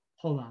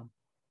 Hold on.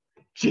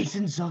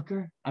 Jason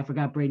Zucker. I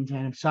forgot Braden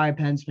Tannen. Sorry,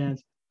 Pens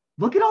fans.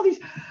 Look at all these.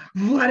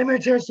 Vladimir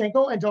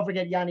Tarasenko. And don't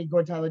forget Yanni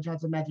Gord, Tyler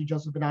Johnson, Matthew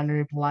Joseph, and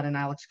Andre Palat, and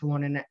Alex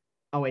Killorn.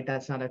 Oh, wait,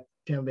 that's not a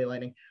Tampa Bay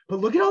Lightning. But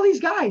look at all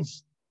these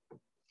guys.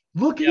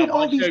 Looking at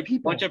all these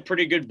people. Bunch of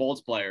pretty good Bolts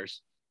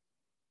players.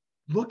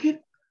 Look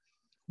at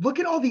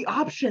all the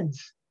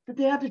options that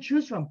they have to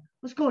choose from.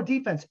 Let's go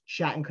defense.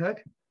 Shattenkirk,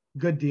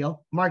 good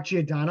deal. Mark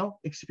Giordano,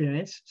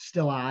 experience,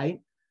 still all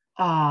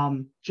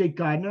right. Jake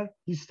Gardner,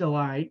 he's still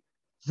all right.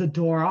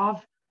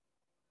 Zadorov,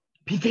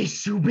 PK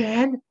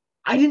Subban.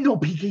 I didn't know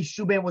PK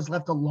Subban was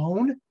left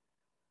alone.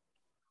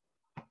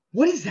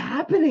 What is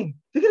happening?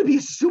 They're gonna be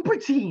a super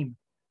team.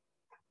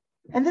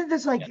 And then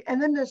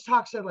there's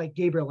talks of like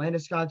Gabriel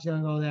Landeskog's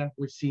gonna go there.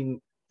 We've seen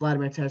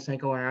Vladimir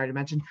Tarasenko, I already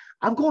mentioned.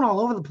 I'm going all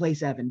over the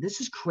place, Evan.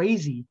 This is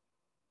crazy.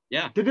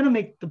 Yeah. They're going to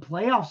make the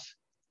playoffs.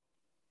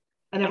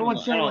 And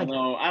everyone's saying,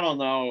 I don't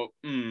know.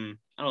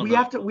 We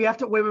have to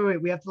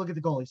wait. We have to look at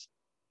the goalies.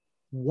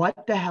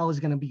 What the hell is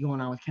going to be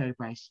going on with Carey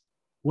Price?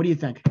 What do you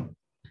think?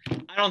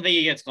 I don't think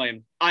he gets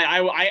claimed.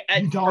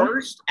 At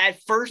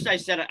first I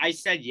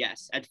said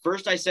yes. At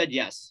first I said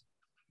yes.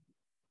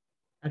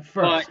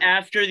 But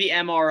after the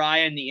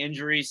MRI and the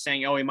injuries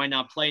saying, he might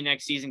not play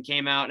next season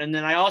came out. And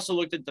then I also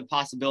looked at the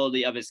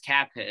possibility of his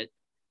cap hit.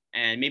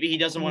 And maybe he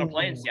doesn't want to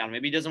play in Seattle.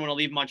 Maybe he doesn't want to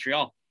leave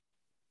Montreal.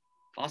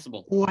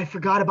 Possible. Oh, I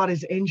forgot about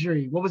his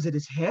injury. What was it,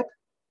 his hip?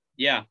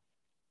 Yeah.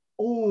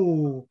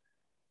 Oh,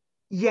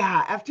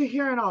 yeah. After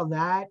hearing all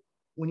that,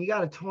 when you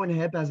got a torn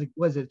hip,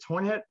 was it a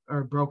torn hip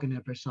or a broken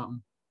hip or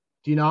something?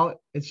 Do you know?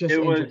 It's just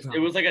it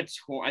was like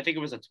I think it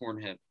was a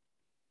torn hip.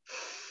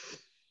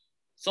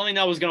 Something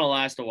that was going to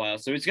last a while.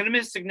 So it's going to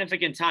miss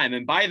significant time.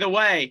 And by the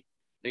way,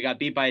 they got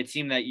beat by a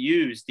team that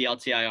used the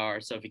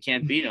LTIR. So if you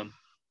can't beat them,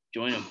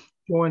 join them.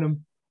 Join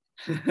them.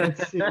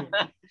 Let's see.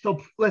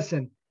 So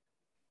listen,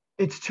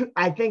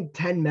 I think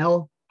 10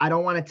 mil. I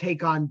don't want to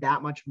take on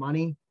that much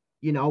money,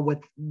 you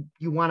want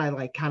to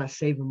like kind of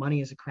save the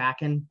money as a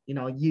Kraken.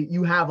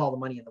 You have all the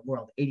money in the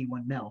world,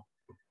 81 mil.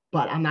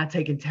 But I'm not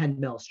taking 10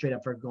 mil straight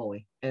up for a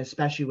goalie. And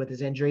especially with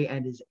his injury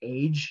and his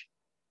age,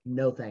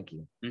 no thank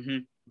you. Mm-hmm.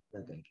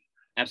 No thank you.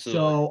 Absolutely.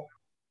 So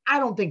I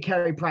don't think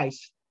Carey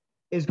Price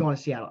is going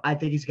to Seattle. I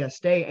think he's going to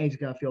stay and he's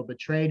going to feel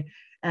betrayed.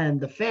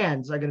 And the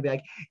fans are going to be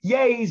like,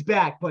 yay, he's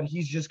back, but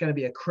he's just going to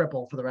be a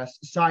cripple for the rest.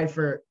 I'm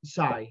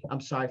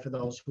sorry for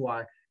those who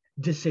are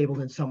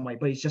disabled in some way,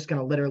 but he's just going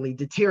to literally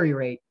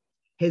deteriorate.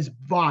 His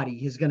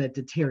body is going to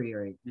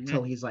deteriorate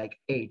until he's like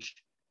aged.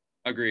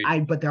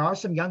 Agreed. But there are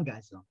some young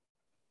guys though.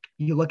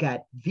 You look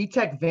at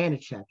Vitek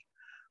Vanacek,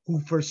 who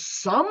for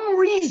some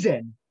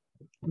reason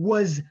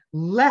was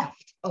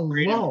left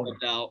alone.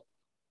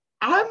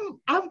 I'm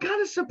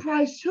kind of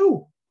surprised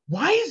too.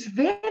 Why is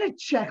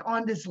Vanacek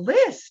on this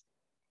list?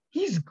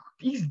 He's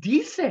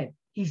decent.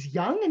 He's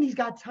young and he's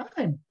got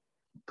time.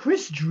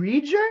 Chris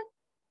Driedger?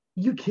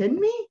 You kidding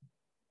me?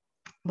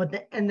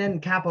 And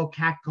then Capo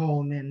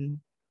Kakkonen,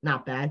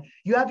 not bad.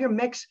 You have your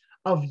mix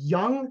of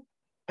young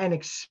and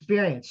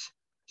experience.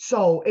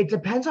 So it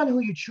depends on who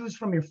you choose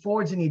from your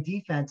forwards and your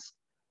defense.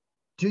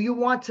 Do you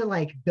want to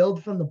like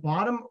build from the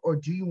bottom or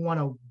do you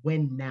want to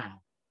win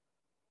now?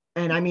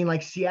 And I mean,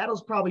 like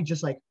Seattle's probably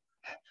just like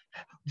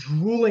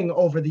drooling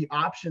over the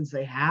options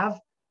they have.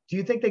 Do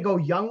you think they go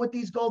young with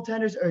these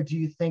goaltenders or do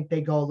you think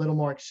they go a little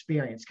more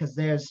experienced? Because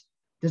there's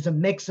a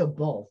mix of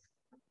both.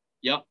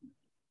 Yep.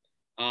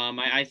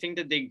 I think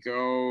that they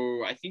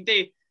go.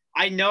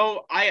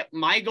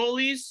 My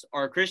goalies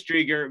are Chris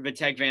Driedger,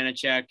 Vitek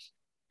Vanacek,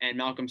 and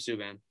Malcolm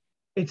Subban.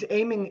 It's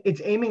aiming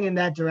in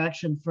that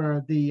direction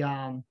for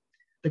the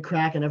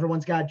Kraken.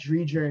 Everyone's got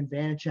Driedger and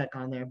Vanacek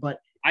on there, but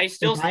I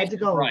still see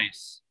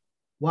Price.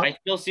 What? I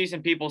still see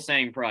some people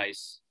saying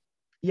Price.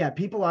 Yeah,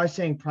 people are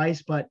saying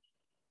Price, but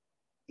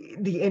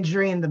the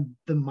injury and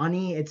the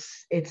money,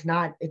 it's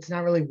not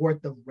really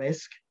worth the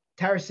risk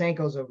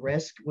Tarasenko's a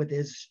risk with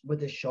his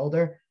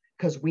shoulder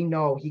because we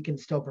know he can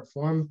still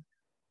perform.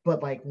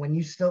 But like when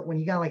you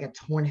got like a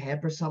torn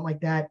hip or something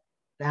like that,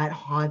 that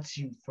haunts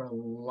you for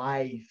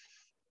life.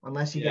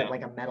 Unless you get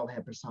like a metal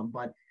hip or something.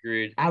 But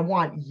Agreed. I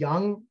want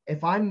young.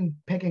 If I'm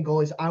picking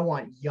goalies, I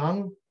want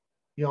young,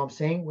 you know what I'm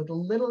saying, with a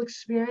little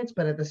experience,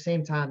 but at the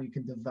same time, you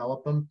can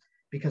develop them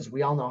because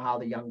we all know how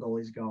the young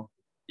goalies go.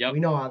 Yep.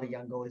 We know how the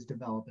young goalies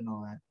develop and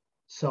all that.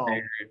 So I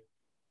agree.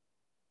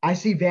 I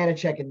see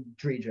Vanacek and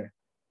Driedger.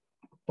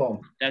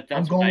 Boom. That's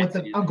I'm going with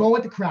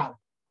the crowd.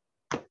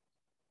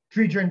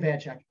 Driedger and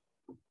Vanacek.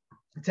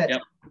 That's it.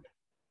 Yep.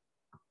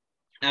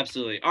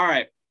 Absolutely. All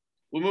right.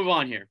 We'll move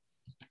on here.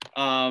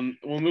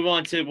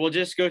 We'll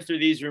just go through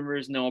these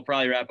rumors and then we'll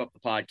probably wrap up the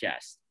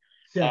podcast.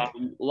 A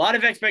lot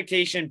of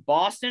expectation.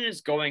 Boston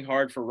is going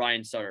hard for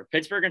Ryan Sutter.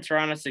 Pittsburgh and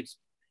Toronto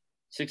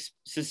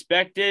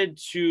suspected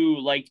to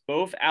like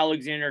both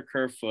Alexander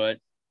Kerfoot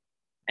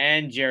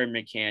and Jared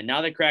McCann.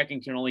 Now the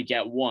Kraken can only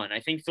get one. I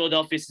think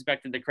Philadelphia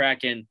suspected the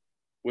Kraken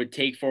would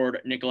take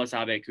forward Nicolas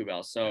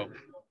Aube-Kubel. So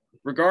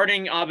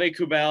regarding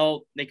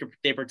Aube-Kubel,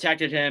 they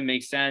protected him.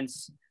 Makes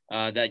sense.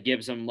 That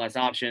gives them less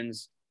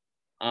options.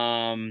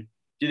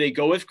 Do they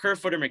go with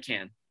Kerfoot or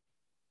McCann?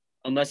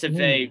 Unless if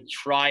they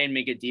try and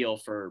make a deal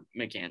for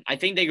McCann. I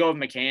think they go with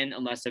McCann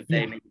unless if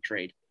they make a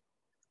trade.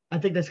 I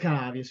think that's kind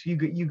of obvious. You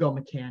go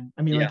McCann.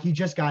 I mean, like he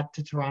just got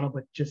to Toronto,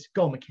 but just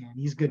go McCann.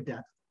 He's good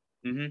depth.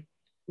 Mm-hmm.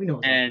 We know.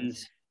 And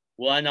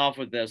we'll end off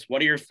with this.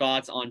 What are your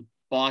thoughts on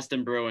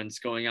Boston Bruins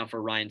going out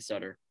for Ryan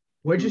Sutter?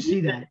 Where'd you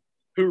see that?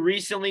 Who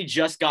recently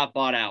just got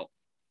bought out.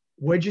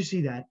 Where'd you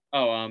see that?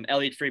 Oh,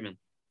 Elliot Friedman.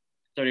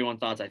 31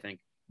 Thoughts, I think.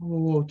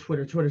 Whoa,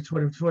 Twitter.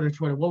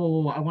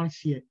 Whoa. I want to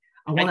see it.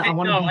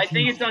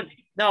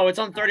 It's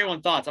on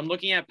 31 Thoughts. I'm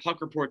looking at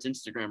Puck Report's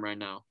Instagram right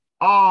now.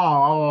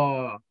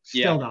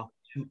 Still though.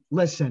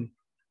 Listen,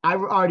 I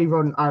already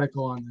wrote an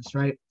article on this,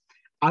 right?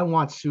 I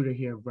want Suter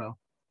here, bro.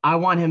 I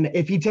want him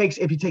if he takes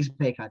a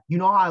pay cut. You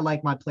know how I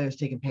like my players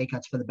taking pay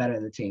cuts for the better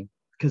of the team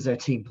because they're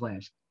team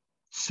players.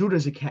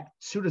 Suter's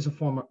a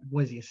former,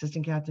 was he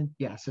assistant captain?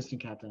 Yeah,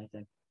 assistant captain, I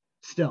think.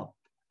 Still,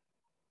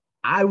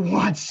 I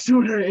want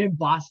Suter in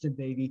Boston,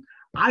 baby.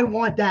 I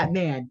want that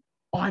man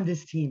on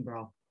this team,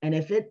 bro. And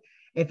if it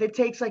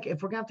takes like,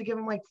 if we're gonna have to give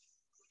him like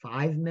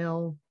 $5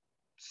 million,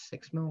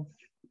 $6 million,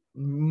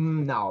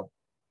 no.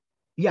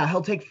 Yeah,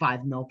 he'll take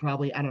 $5 million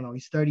probably. I don't know.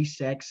 He's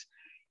 36.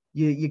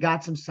 You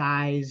got some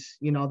size.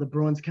 You know, the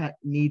Bruins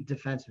need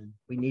defensemen.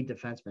 We need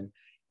defensemen.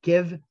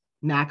 Give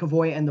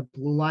McAvoy and the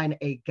blue line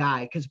a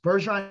guy because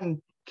Bergeron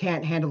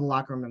can't handle the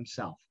locker room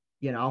himself.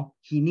 You know,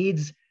 he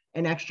needs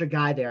an extra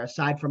guy there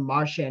aside from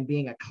Marchand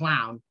being a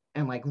clown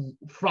and like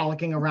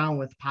frolicking around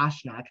with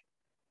Pastrnak.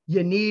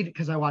 You need,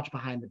 because I watch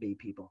Behind the Beat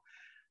people,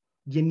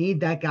 you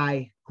need that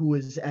guy who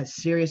is as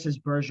serious as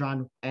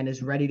Bergeron and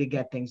is ready to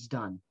get things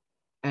done.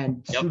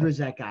 And Suter's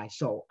that guy.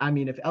 So, I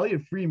mean, if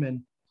Elliot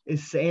Friedman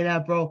is saying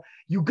that, bro,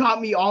 you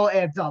got me all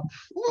amped up.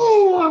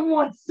 Oh, I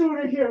want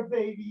Suter here,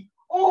 baby.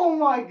 Oh,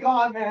 my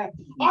God, man.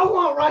 I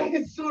want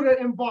Ryan Suter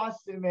in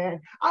Boston,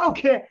 man. I don't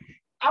care.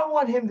 I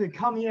want him to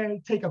come here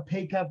and take a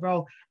pay cut,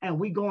 bro, and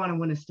we go on and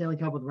win a Stanley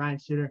Cup with Ryan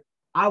Suter.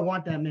 I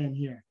want that man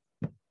here.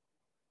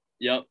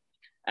 Yep,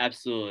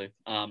 absolutely.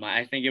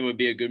 I think it would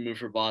be a good move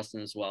for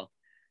Boston as well.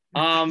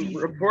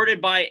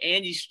 Reported by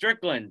Andy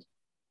Strickland,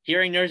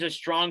 hearing there's a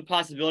strong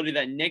possibility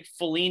that Nick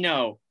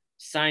Foligno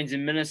signs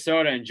in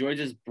Minnesota and joins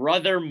his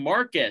brother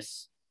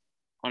Marcus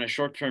on a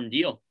short-term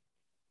deal.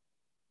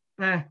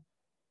 I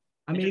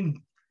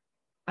mean,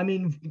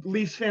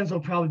 Leafs fans will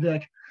probably be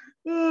like,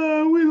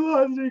 "Oh, we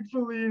love Nick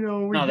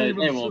Foligno."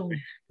 They won't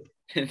be.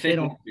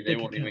 They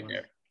won't even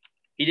care.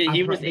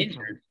 He was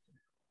injured.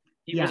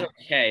 He was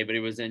okay, but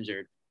he was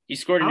injured. He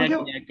scored an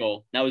empty net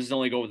goal. That was his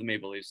only goal with the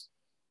Maple Leafs.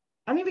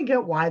 I don't even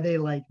get why they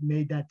like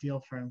made that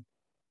deal for him.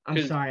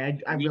 I'm sorry,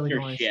 I really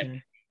don't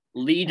understand.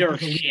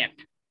 Leadership,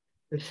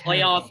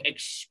 playoff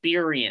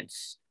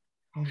experience.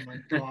 Oh my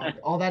God,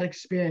 all that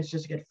experience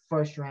just to get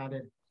first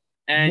rounded.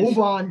 And move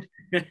on.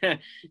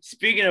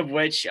 Speaking of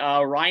which,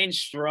 Ryan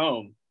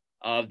Strome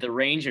of the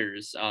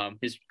Rangers,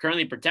 is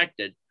currently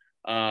protected,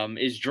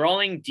 is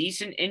drawing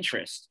decent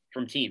interest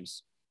from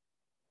teams.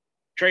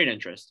 Trade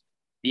interest.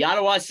 The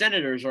Ottawa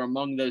Senators are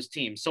among those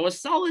teams. So a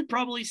solid,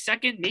 probably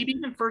second, maybe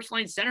even first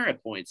line center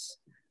at points.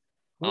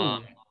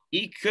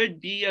 He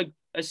could be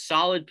a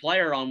solid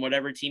player on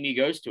whatever team he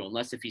goes to,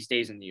 unless if he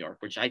stays in New York,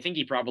 which I think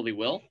he probably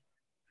will.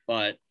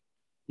 But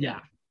yeah.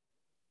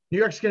 New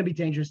York's going to be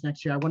dangerous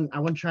next year. I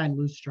wouldn't try and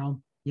lose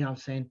Strome. You know what I'm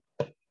saying?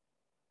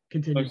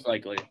 Continue. Most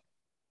likely.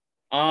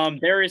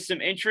 There is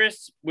some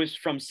interest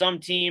from some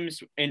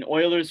teams in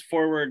Oilers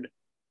forward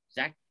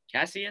Zach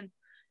Kassian,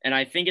 and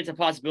I think it's a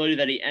possibility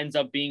that he ends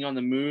up being on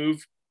the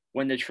move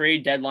when the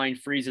trade deadline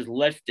freeze is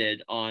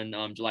lifted on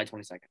July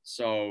 22nd.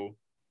 So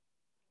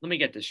let me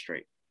get this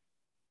straight.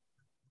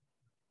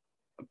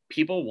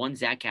 People want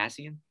Zach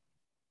Kassian?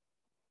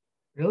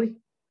 Really?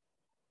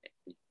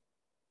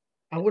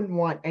 I wouldn't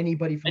want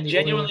anybody from. It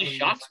genuinely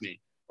shocks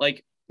me.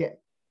 Like, yeah,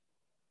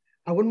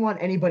 I wouldn't want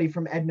anybody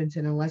from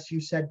Edmonton unless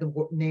you said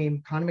the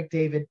name Connor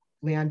McDavid,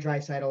 Leon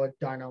Draisaitl or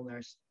Darnell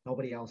Nurse.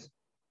 Nobody else.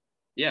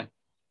 Yeah.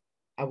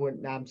 I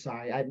wouldn't. I'm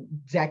sorry.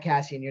 Zach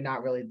Cassian, you're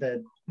not really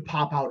the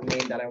pop out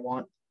name that I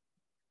want.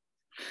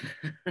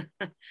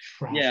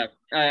 Trash. Yeah,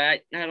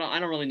 I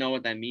don't really know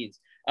what that means.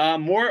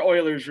 More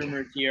Oilers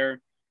rumors here.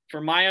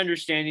 From my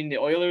understanding, the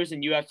Oilers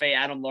and UFA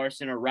Adam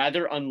Larson are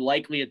rather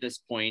unlikely at this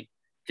point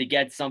to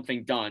get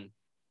something done.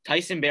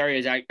 Tyson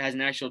Barrie has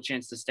an actual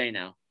chance to stay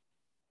now.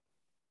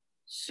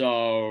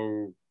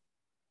 So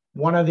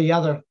one or the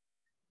other.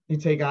 You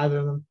take either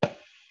of them.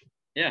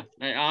 Yeah,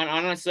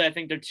 honestly, I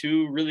think they're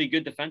two really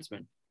good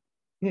defensemen.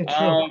 Yeah,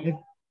 true.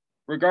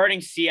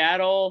 Regarding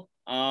Seattle,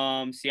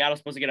 Seattle's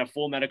supposed to get a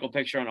full medical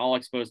picture on all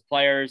exposed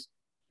players.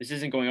 This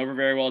isn't going over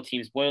very well.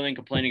 Teams boiling,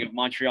 complaining of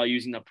Montreal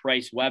using the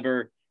Price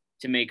Weber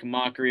to make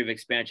mockery of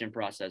expansion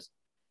process.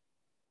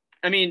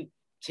 I mean,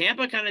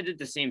 Tampa kind of did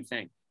the same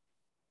thing.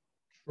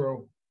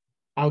 True.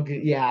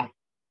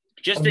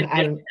 Just in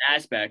different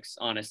aspects,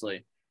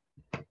 honestly.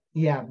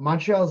 Yeah,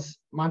 Montreal's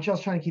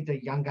trying to keep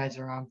the young guys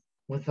around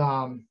with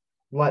trying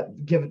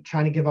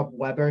to give up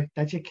Weber.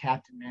 That's your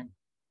captain, man.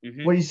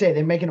 Mm-hmm. What do you say?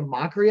 They're making a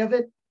mockery of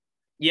it?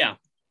 Yeah.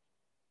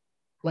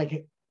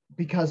 Like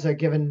because they're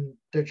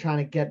trying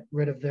to get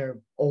rid of their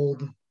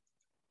old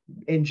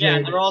injured. Yeah,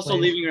 and they're also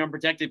leaving them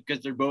unprotected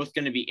because they're both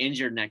going to be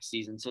injured next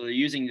season. So they're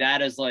using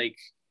that as like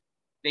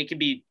they could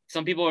be.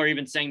 Some people are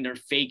even saying they're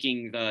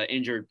faking the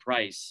injured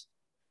Price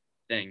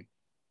thing,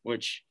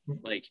 which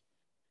like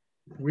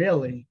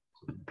really.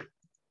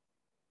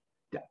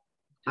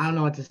 I don't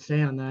know what to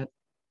say on that.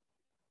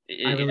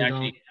 It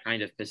actually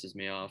kind of pisses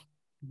me off.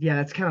 Yeah,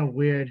 that's kind of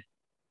weird.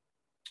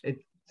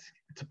 It's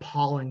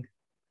appalling.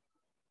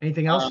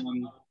 Anything else?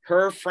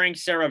 Per Frank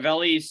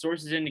Saravelli,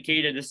 sources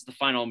indicated, this is the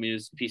final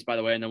news piece, by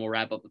the way, and then we'll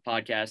wrap up the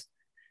podcast.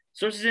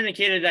 Sources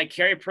indicated that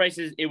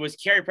it was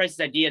Carey Price's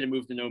idea to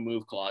move the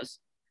no-move clause.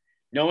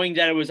 Knowing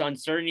that it was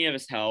uncertainty of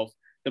his health,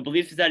 the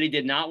belief is that he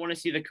did not want to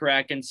see the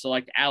Kraken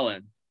select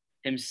Allen,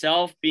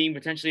 himself being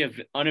potentially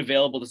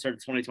unavailable to start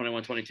the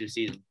 2021-22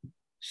 season.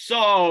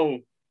 So,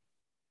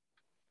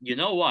 you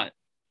know what?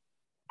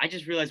 I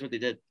just realized what they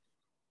did.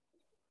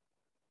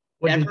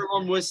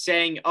 Everyone was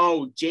saying,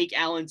 "Oh, Jake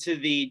Allen to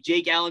the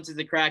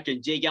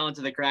Kraken, Jake Allen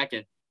to the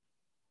Kraken."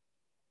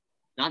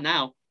 Not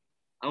now.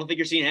 I don't think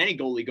you're seeing any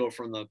goalie go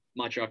from the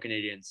Montreal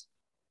Canadiens.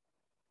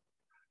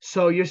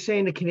 So you're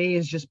saying the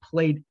Canadiens just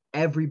played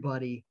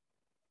everybody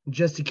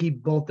just to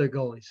keep both their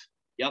goalies?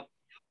 Yep.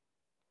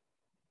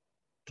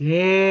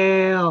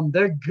 Damn,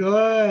 they're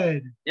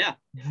good. Yeah.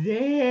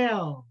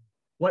 Damn.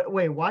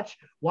 Wait, watch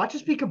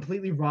us be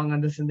completely wrong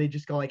on this and they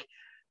just go like,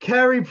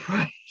 Carey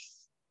Price.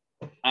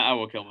 I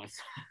will kill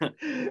myself.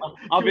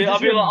 I'll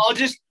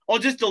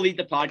just delete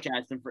the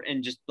podcast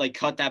and just like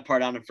cut that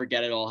part out and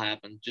forget it all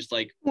happened. Just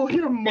like we'll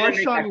hear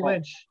Marshawn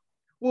Lynch.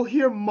 We'll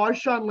hear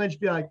Marshawn Lynch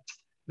be like,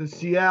 the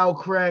Seattle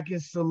Kraken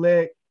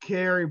select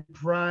Carey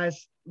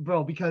Price,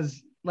 bro,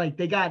 because like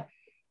they got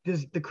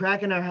this. The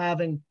Kraken are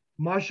having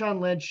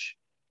Marshawn Lynch.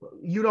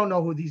 You don't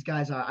know who these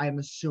guys are. I'm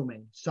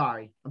assuming.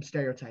 Sorry, I'm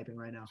stereotyping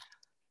right now.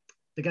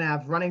 They're gonna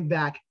have running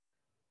back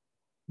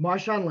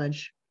Marshawn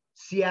Lynch,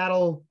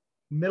 Seattle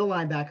middle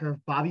linebacker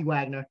Bobby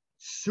Wagner,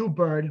 Sue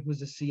Bird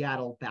was a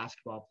Seattle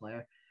basketball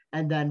player,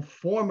 and then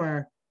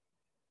former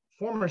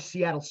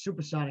Seattle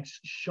Supersonics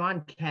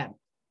Sean Kemp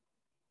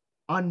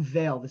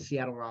unveil the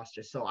Seattle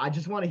roster. So I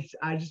just want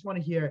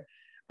to hear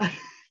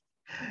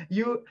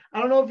you. I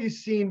don't know if you've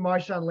seen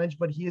Marshawn Lynch,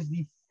 but he is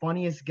the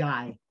funniest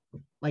guy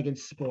like in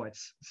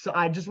sports. So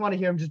I just want to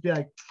hear him just be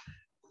like,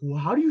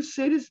 how do you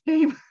say this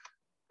name?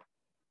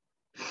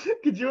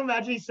 Could you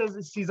imagine he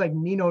says he's like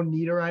Nino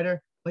Niederreiter?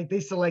 Like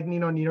they select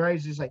Nino Niederreiter.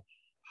 He's just like,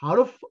 how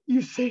do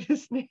you say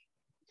this name?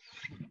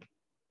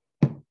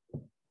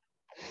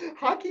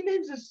 Hockey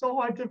names are so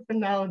hard to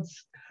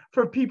pronounce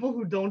for people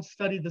who don't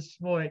study the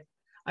sport.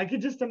 I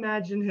could just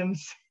imagine him.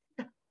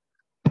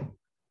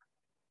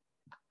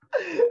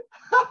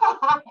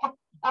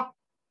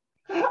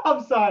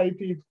 I'm sorry,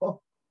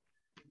 people.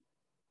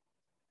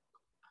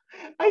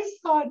 I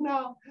saw it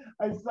now.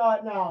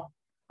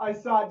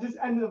 Just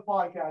end the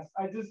podcast.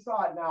 I just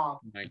saw it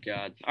now. Oh my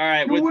God. All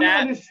right.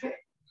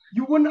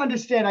 You wouldn't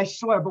understand, I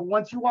swear. But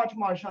once you watch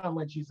Marshawn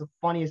Lynch, he's the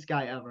funniest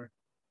guy ever.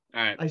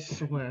 All right. I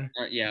swear.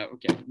 Yeah.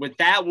 Okay. With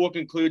that, we'll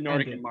conclude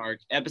Nordic and Mark.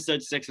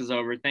 Episode 6 is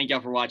over. Thank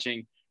y'all for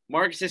watching.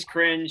 Marcus's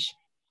cringe.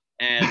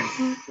 And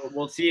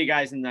we'll see you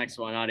guys in the next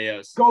one.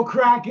 Adios. Go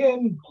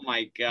Kraken. Oh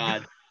my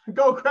God.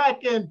 Go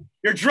Kraken.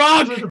 You're drunk.